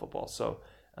NFL football. So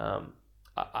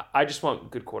I just want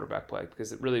good quarterback play,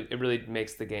 because it really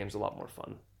makes the games a lot more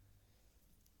fun.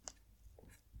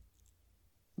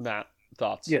 Matt,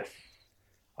 thoughts? Yes,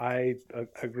 I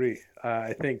agree.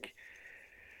 I think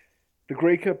the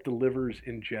Grey Cup delivers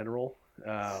in general.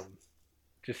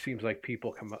 Just seems like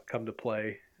people come to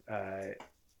play,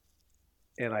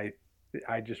 and I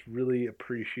just really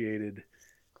appreciated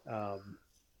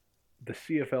the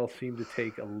CFL seemed to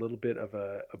take a little bit of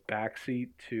a backseat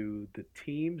to the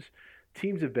teams.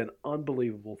 Teams have been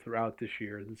unbelievable throughout this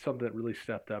year, and something that really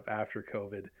stepped up after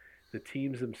COVID. The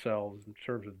teams themselves, in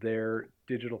terms of their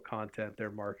digital content, their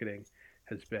marketing,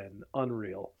 has been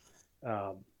unreal.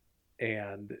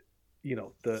 And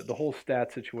the whole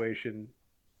stat situation,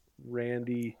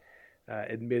 Randy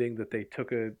admitting that they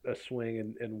took a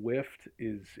swing and whiffed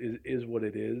is what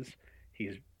it is.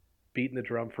 He's beating the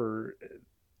drum for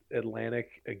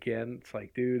Atlantic again. It's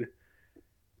like, dude,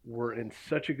 we're in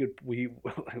such a good we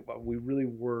really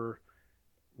were.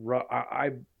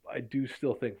 I do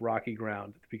still think rocky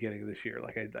ground at the beginning of this year.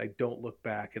 Like I don't look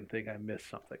back and think I missed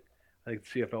something. I think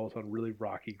the CFL was on really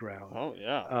rocky ground. Oh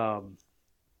yeah.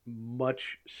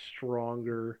 Much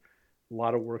stronger, a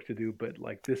lot of work to do, but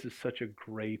like this is such a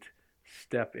great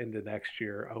step into next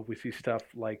year. I hope we see stuff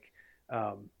like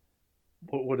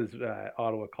what is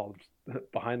Ottawa called?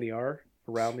 Behind the R?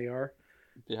 Around the R?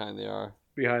 Behind the R.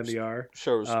 Behind the R.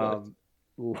 Show respect. A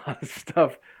lot of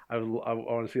stuff. I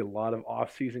want to see a lot of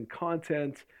off-season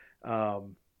content.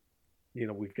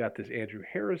 We've got this Andrew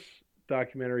Harris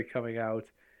documentary coming out.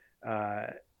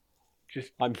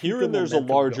 I'm hearing there's a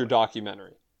larger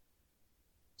documentary.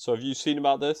 So have you seen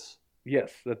about this?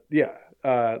 Yes.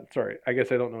 Sorry, I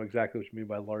guess I don't know exactly what you mean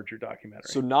by larger documentary.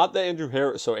 So not the Andrew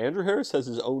Harris. So Andrew Harris has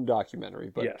his own documentary,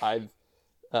 but yes. I've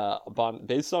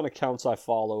based on accounts I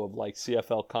follow of like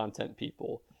CFL content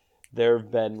people, there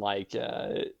have been like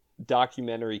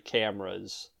documentary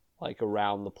cameras like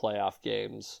around the playoff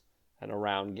games and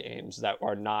around games that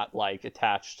are not like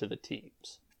attached to the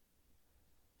teams.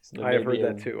 So I have heard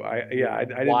that too. I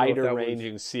didn't wider know if that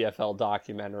ranging was... CFL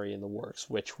documentary in the works,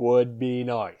 which would be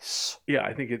nice. Yeah,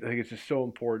 I think it's just so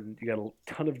important. You got a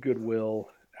ton of goodwill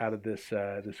out of this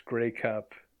Grey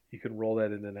Cup. You can roll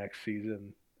that into next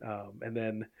season, and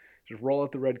then just roll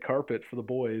out the red carpet for the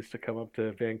boys to come up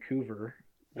to Vancouver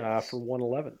for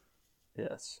 111.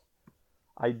 Yes.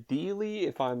 Ideally,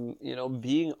 if I'm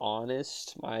being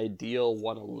honest, my ideal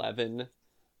 111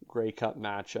 Grey Cup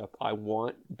matchup, I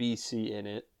want BC in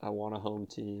it. I want a home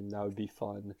team. That would be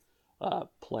fun.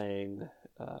 Playing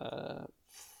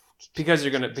because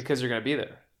you're gonna be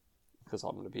there. Because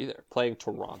I'm gonna be there. Playing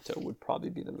Toronto would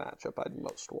probably be the matchup I'd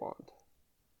most want.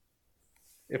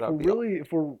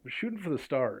 If we're shooting for the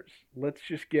stars, let's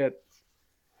just get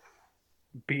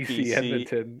BC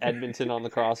Edmonton on the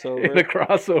crossover in a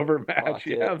crossover match.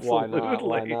 Yeah, absolutely.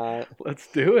 Why not? Let's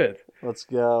do it. Let's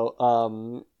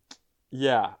go.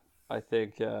 Yeah, I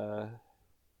think. Fuck,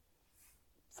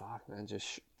 man,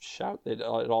 just shout it. It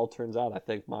all turns out. I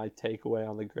think my takeaway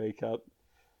on the Grey Cup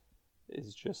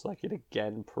is just like it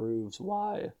again proves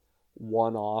why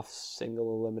one-off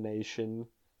single elimination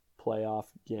playoff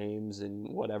games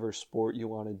in whatever sport you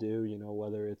want to do.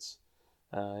 Whether it's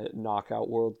knockout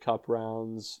World Cup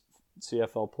rounds,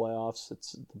 CFL playoffs.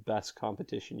 It's the best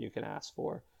competition you can ask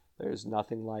for. There's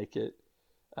nothing like it,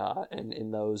 and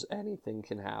in those anything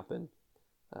can happen.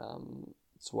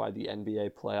 It's why the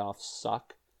NBA playoffs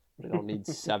suck. We don't need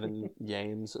 7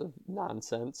 games of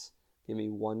nonsense. Give me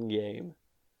one game,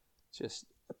 just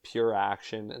pure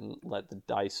action, and let the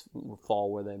dice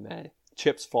fall where they may,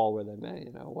 chips fall where they may.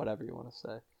 Whatever you want to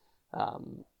say.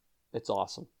 It's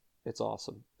awesome. It's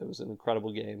awesome. It was an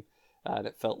incredible game, and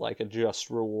it felt like a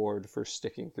just reward for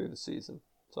sticking through the season.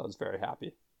 So I was very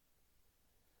happy.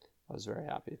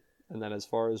 And then as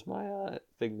far as my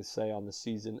thing to say on the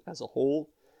season as a whole,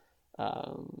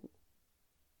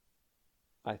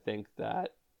 I think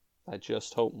that I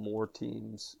just hope more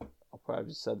teams, I'll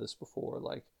probably said this before,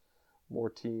 like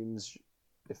more teams,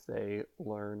 if they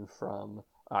learn from,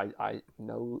 I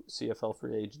know CFL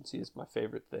free agency is my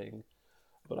favorite thing,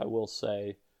 but I will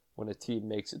say when a team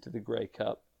makes it to the Grey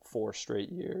Cup 4 straight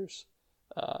years,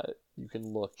 you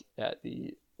can look at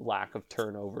the lack of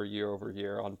turnover year over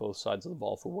year on both sides of the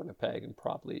ball for Winnipeg and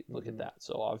probably look at that.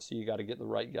 So obviously you got to get the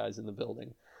right guys in the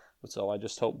building. So I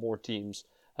just hope more teams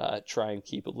try and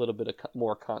keep a little bit of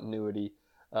more continuity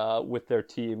with their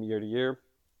team year to year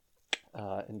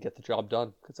and get the job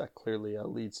done, because that clearly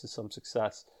leads to some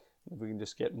success. If we can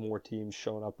just get more teams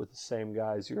showing up with the same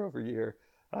guys year over year,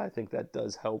 I think that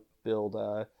does help build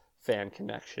a fan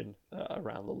connection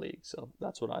around the league. So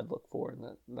that's what I'd look for, and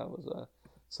that was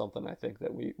something I think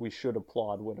that we should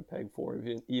applaud Winnipeg for,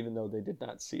 even though they did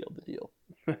not seal the deal.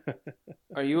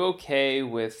 Are you okay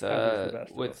with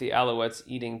the Alouettes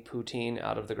eating poutine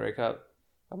out of the Grey Cup?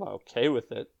 I'm okay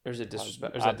with it. Or is it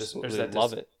disrespect? Love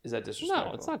it. Is that disrespectful?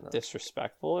 No, it's not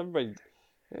disrespectful. Everybody,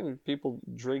 people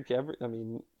drink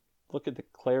look at the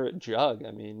claret jug.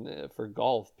 For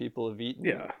golf, people have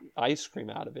eaten ice cream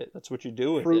out of it. That's what you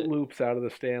do with Fruit it. Loops out of the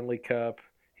Stanley Cup.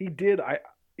 He did.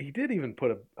 He did even put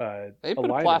They put a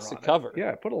liner plastic on cover. It.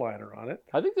 Yeah, put a liner on it.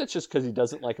 I think that's just because he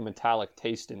doesn't like a metallic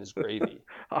taste in his gravy.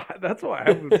 That's why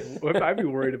I'd be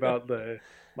worried about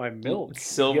my milk.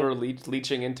 Silver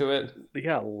leaching into it.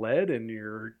 Yeah, lead in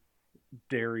your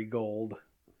dairy gold.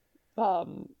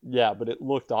 Yeah, but it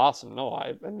looked awesome. No,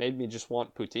 it made me just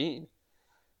want poutine.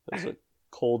 It was a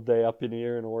cold day up in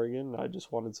here in Oregon. I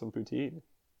just wanted some poutine.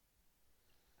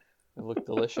 It looked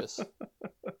delicious.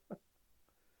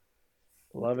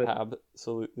 Love it.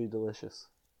 Absolutely delicious.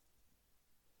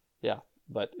 Yeah,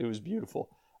 but it was beautiful.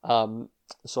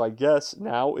 So I guess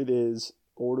now it is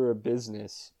order of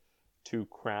business to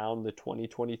crown the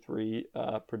 2023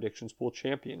 Predictions Pool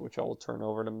champion, which I will turn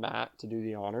over to Matt to do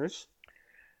the honors.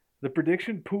 The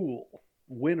prediction pool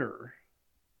winner,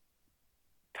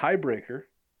 tiebreaker,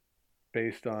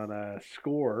 based on a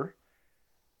score.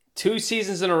 2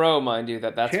 seasons in a row, mind you.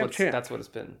 That's what it's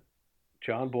been.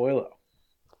 John Boylo.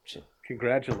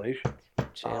 Congratulations.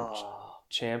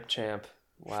 Champ.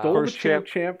 Wow. Stole First the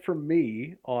champ from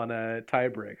me on a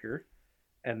tiebreaker,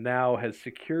 and now has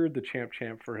secured the champ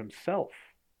for himself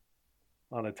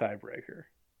on a tiebreaker.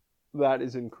 That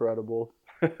is incredible.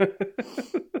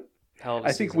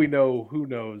 I think we know who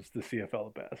knows the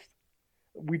CFL the best.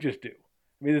 We just do.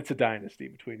 I mean, it's a dynasty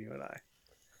between you and I.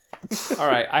 All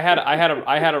right, I had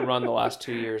a run the last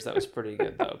 2 years that was pretty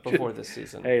good though. Before this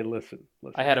season. Hey, listen.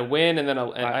 I had a win, and then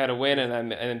I had a win,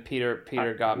 and then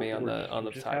Peter got me on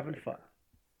the just tie. Having fun.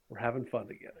 We're having fun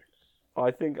together.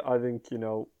 I think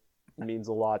it means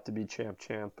a lot to be champ.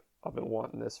 I've been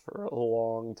wanting this for a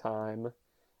long time.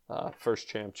 First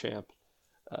champ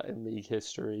in league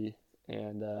history,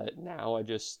 and now I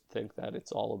just think that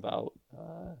it's all about.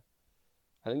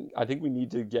 I think we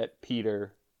need to get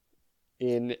Peter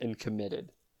in and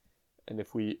committed, and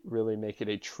if we really make it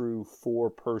a true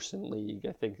 4-person league,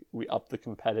 I think we up the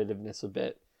competitiveness a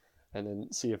bit, and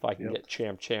then see if I can get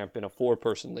champ in a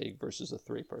 4-person league versus a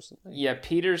 3-person league. Yeah,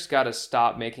 Peter's got to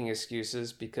stop making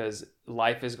excuses because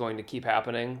life is going to keep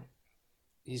happening.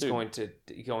 He's going to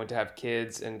have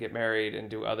kids and get married and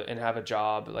do other and have a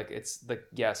job. Like it's like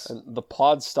yes. And the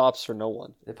pod stops for no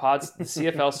one. The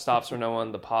CFL stops for no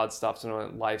one. The pod stops for no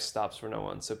one. Life stops for no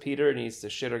one. So Peter needs to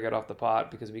shit or get off the pod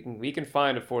because we can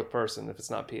find a 4th person if it's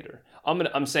not Peter.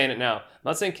 I'm saying it now. I'm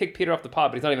not saying kick Peter off the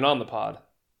pod, but he's not even on the pod.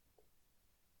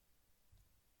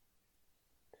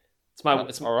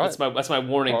 That's my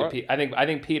warning to Pete. I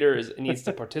think Peter needs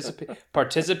to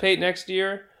participate next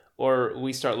year, or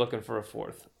we start looking for a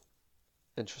 4th.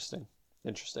 Interesting.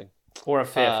 Or a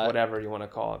 5th, whatever you want to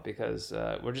call it, because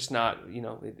we're just not. You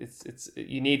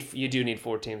do need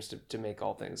 4 teams to make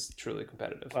all things truly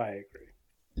competitive. I agree.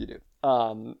 You do.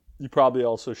 You probably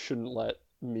also shouldn't let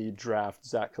me draft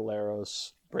Zach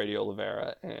Caleros, Brady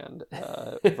Oliveira, and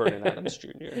Vernon Adams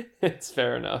Jr. It's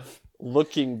fair enough.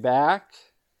 Looking back.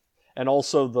 And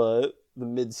also the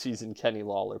mid-season Kenny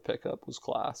Lawler pickup was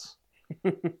class.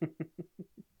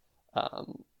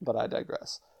 But I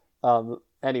digress.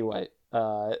 Anyway,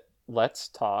 let's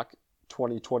talk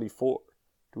 2024.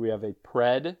 Do we have a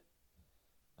pred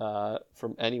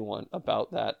from anyone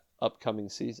about that upcoming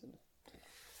season?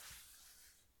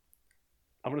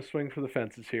 I'm going to swing for the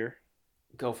fences here.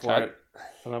 Go for it.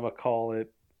 And I'm going to call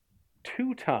it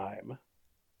 2-time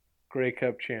Grey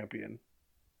Cup champion,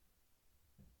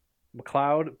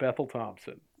 McLeod Bethel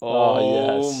Thompson.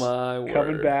 Oh yes. My word.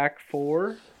 Coming back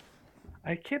for,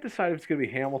 I can't decide if it's going to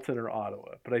be Hamilton or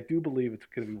Ottawa, but I do believe it's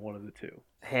going to be one of the two.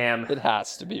 Ham. It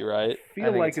has to be, right? I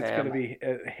feel like it's going to be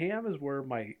Ham is where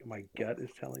my gut is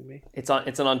telling me. It's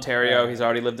in Ontario. He's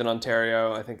already lived in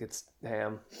Ontario. I think it's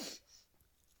Ham.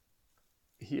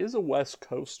 He is a West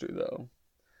Coaster though.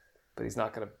 But he's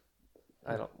not going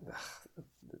to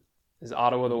Is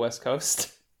Ottawa the West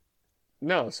Coast?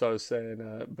 No, so I was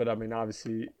saying, but I mean,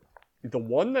 obviously, the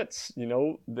one that's,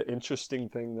 the interesting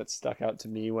thing that stuck out to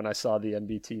me when I saw the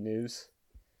NBT news,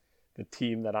 the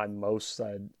team that I most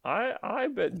said, I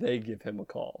bet they give him a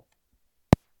call.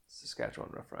 Saskatchewan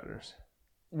Roughriders.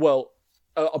 Well,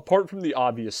 apart from the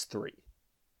obvious 3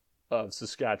 of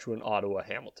Saskatchewan, Ottawa,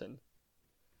 Hamilton,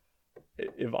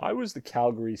 if I was the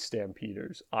Calgary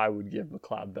Stampeders, I would give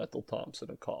McLeod Bethel Thompson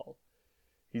a call.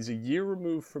 He's a year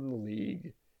removed from the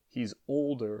league. He's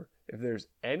older. If there's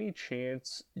any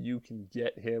chance you can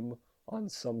get him on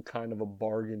some kind of a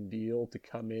bargain deal to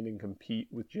come in and compete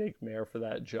with Jake Mayer for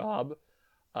that job,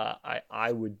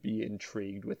 I would be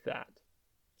intrigued with that.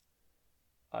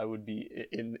 I would be,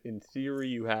 in theory,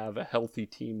 you have a healthy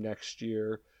team next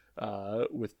year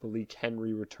with Malik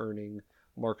Henry returning,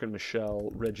 Markin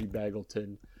Michelle, Reggie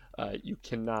Bagleton. You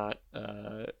cannot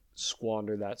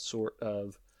squander that sort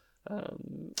of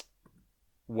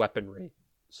weaponry.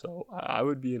 So I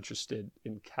would be interested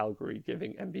in Calgary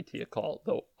giving MBT a call,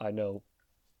 though I know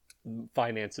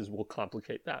finances will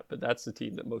complicate that. But that's the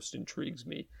team that most intrigues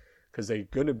me because they're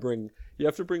going to you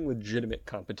have to bring legitimate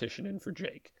competition in for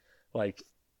Jake. Like,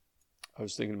 I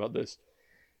was thinking about this.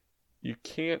 You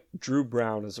can't Drew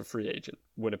Brown as a free agent,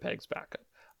 Winnipeg's backup.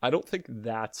 I don't think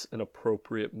that's an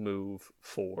appropriate move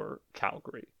for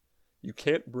Calgary. You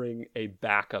can't bring a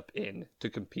backup in to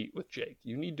compete with Jake.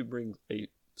 You need to bring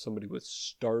somebody with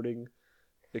starting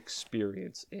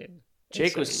experience in.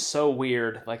 Jake was so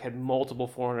weird, like had multiple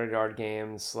 400-yard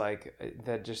games, like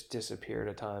that just disappeared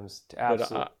at times.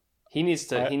 Absolutely. He needs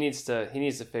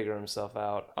to figure himself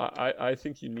out. I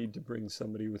think you need to bring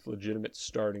somebody with legitimate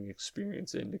starting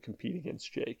experience in to compete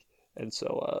against Jake. And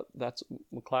so that's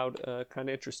McLeod kind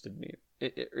of interested me.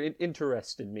 It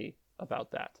interested me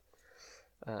about that.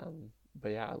 But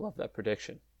yeah, I love that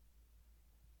prediction.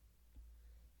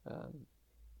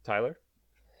 Tyler?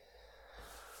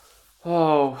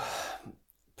 Oh,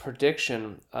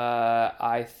 prediction.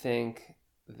 I think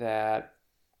that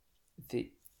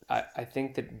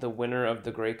the winner of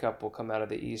the Grey Cup will come out of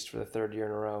the East for the third year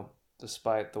in a row,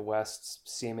 despite the West's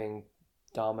seeming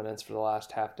dominance for the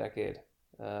last half decade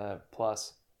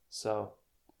plus. So,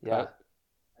 yeah,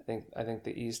 I think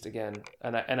the East again,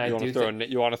 you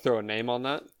want to throw a name on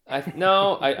that?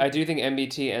 I do think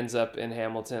MBT ends up in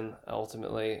Hamilton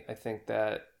ultimately. I think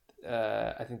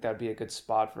that'd be a good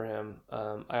spot for him.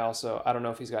 I don't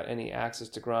know if he's got any access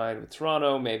to grind with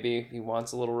Toronto. Maybe he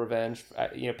wants a little revenge.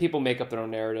 People make up their own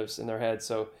narratives in their head,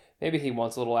 so maybe he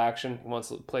wants a little action. He wants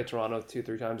to play Toronto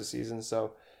 2-3 times a season.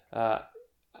 So,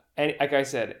 like I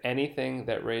said, anything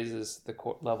that raises the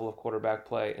level of quarterback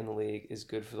play in the league is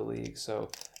good for the league. So,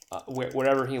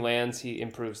 wherever he lands, he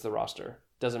improves the roster.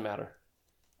 Doesn't matter.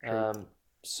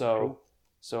 So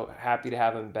happy to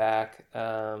have him back.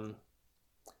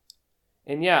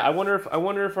 And yeah, I wonder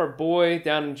if our boy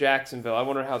down in Jacksonville, I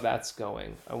wonder how that's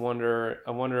going. I wonder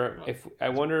if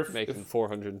making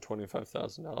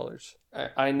 $425,000.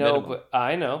 I know,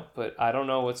 minimum. but I don't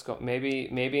know what's going. Maybe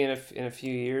in a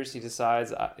few years he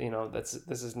decides,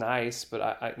 this is nice, but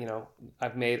I've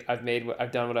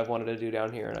done what I've wanted to do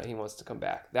down here, and he wants to come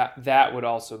back. That would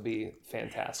also be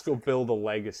fantastic. Let's go build a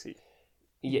legacy.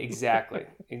 Yeah, exactly.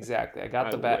 I got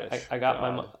the back. I got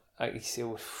God.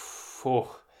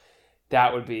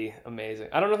 That would be amazing.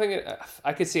 I don't think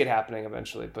I could see it happening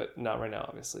eventually, but not right now,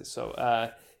 obviously.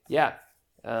 So, yeah.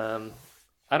 I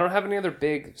don't have any other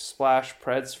big splash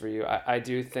Preds for you. I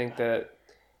do think that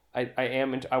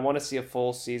I want to see a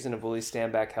full season of Willie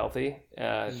Stanback healthy.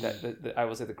 That I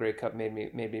will say the Grey Cup made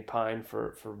me pine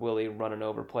for Willie running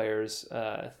over players.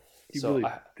 He really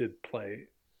did play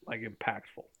like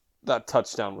impactful. That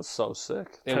touchdown was so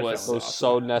sick. It was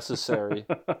so necessary.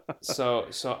 So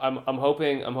I'm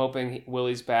hoping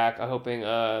Willie's back. I'm hoping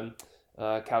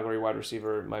Calgary wide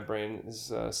receiver. My brain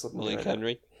is slipping. Malik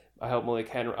Henry. I hope Malik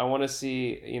Henry. I want to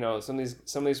see some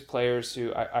of these players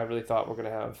who I really thought were going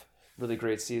to have really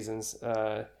great seasons.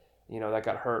 That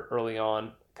got hurt early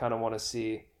on. Kind of want to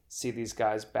see these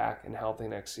guys back and healthy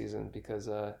next season because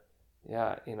it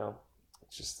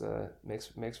just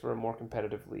makes for a more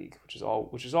competitive league, which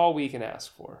is all we can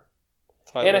ask for.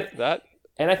 Tyler,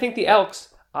 and I think the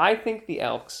Elks.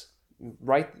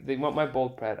 Right? They want my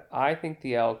bold pred. I think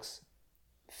the Elks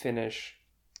finish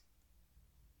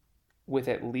with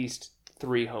at least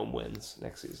 3 home wins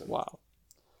next season. Wow,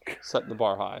 setting the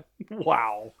bar high.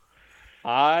 Wow.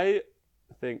 I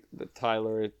think that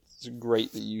Tyler, it's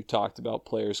great that you talked about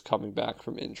players coming back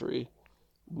from injury.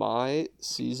 My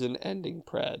season-ending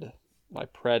pred. My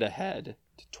pred ahead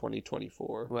to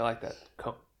 2024. Well, I like that.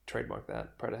 Trademark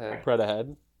that. Pred ahead. Pred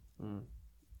ahead.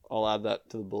 I'll add that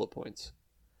to the bullet points.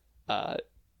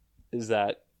 Is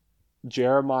that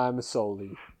Jeremiah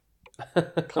Masoli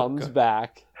comes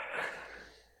back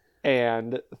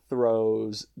and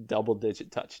throws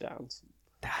double-digit touchdowns.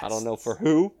 I don't know for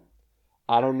who.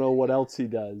 I don't know what else he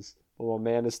does. But my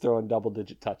man is throwing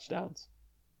double-digit touchdowns.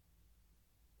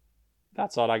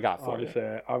 That's what I got for you.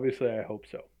 Obviously, I hope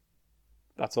so.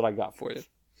 That's what I got for you.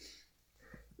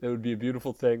 It would be a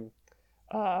beautiful thing.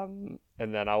 And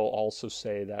then I will also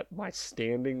say that my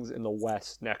standings in the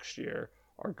West next year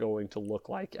are going to look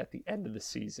like at the end of the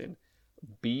season.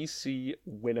 BC,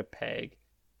 Winnipeg,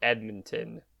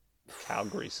 Edmonton,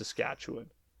 Calgary, Saskatchewan.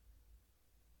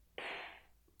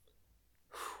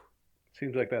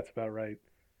 Seems like that's about right.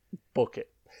 Book it.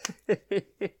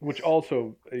 Which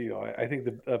also, I think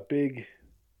a big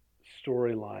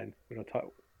storyline,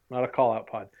 not a call-out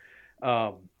pod,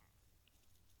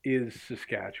 is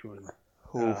Saskatchewan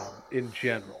in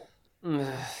general.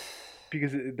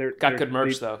 because they're good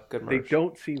merch though. Good merch. They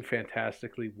don't seem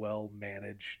fantastically well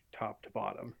managed top to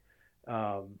bottom.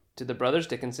 Did the brothers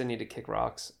Dickinson need to kick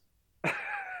rocks?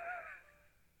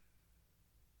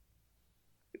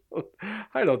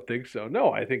 I don't think so.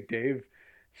 No, I think Dave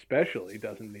especially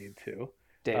doesn't need to.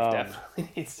 Dave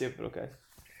definitely needs to, but okay.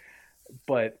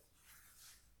 But,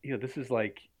 this is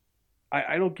like,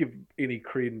 I don't give any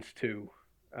credence to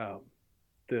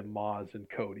the Maz and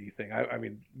Cody thing. I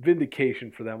mean,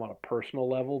 vindication for them on a personal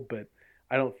level, but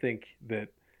I don't think that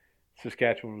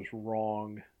Saskatchewan was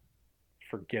wrong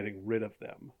for getting rid of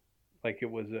them. Like,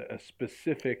 it was a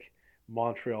specific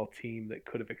Montreal team that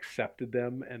could have accepted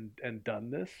them and done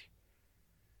this.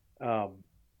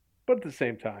 But at the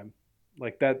same time,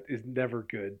 like, that is never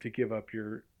good to give up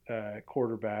your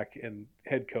quarterback and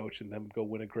head coach and then go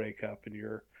win a Grey Cup and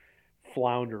you're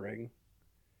floundering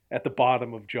at the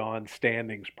bottom of John's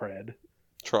standings, Pred.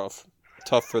 Tough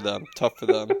for them.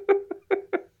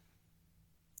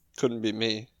 Couldn't be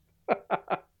me.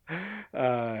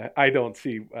 I don't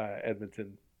see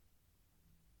Edmonton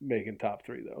making top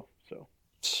 3 though. So,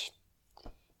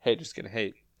 haters gonna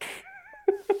hate.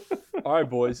 All right,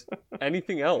 boys.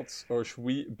 Anything else, or should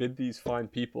we bid these fine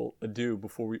people adieu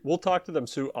before we'll talk to them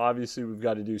soon? Obviously, we've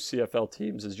got to do CFL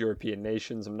teams as European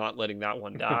nations. I'm not letting that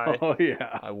one die. Oh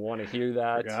yeah, I want to hear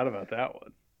that. Forgot about that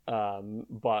one.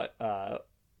 But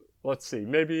let's see.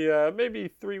 Maybe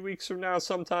 3 weeks from now,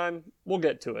 sometime we'll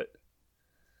get to it.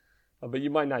 But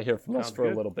you might not hear from us for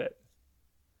a little bit.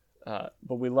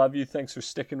 But we love you. Thanks for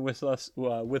sticking with us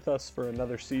for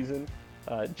another season,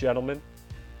 gentlemen.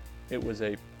 It was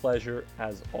a pleasure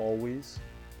as always,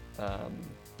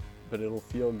 but it'll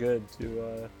feel good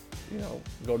to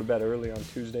go to bed early on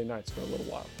Tuesday nights for a little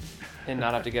while, and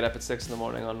not have to get up at 6 a.m.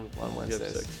 on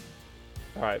Wednesdays.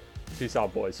 All right, peace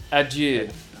out, boys. Adieu.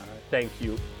 All right. Thank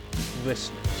you,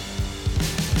 listeners.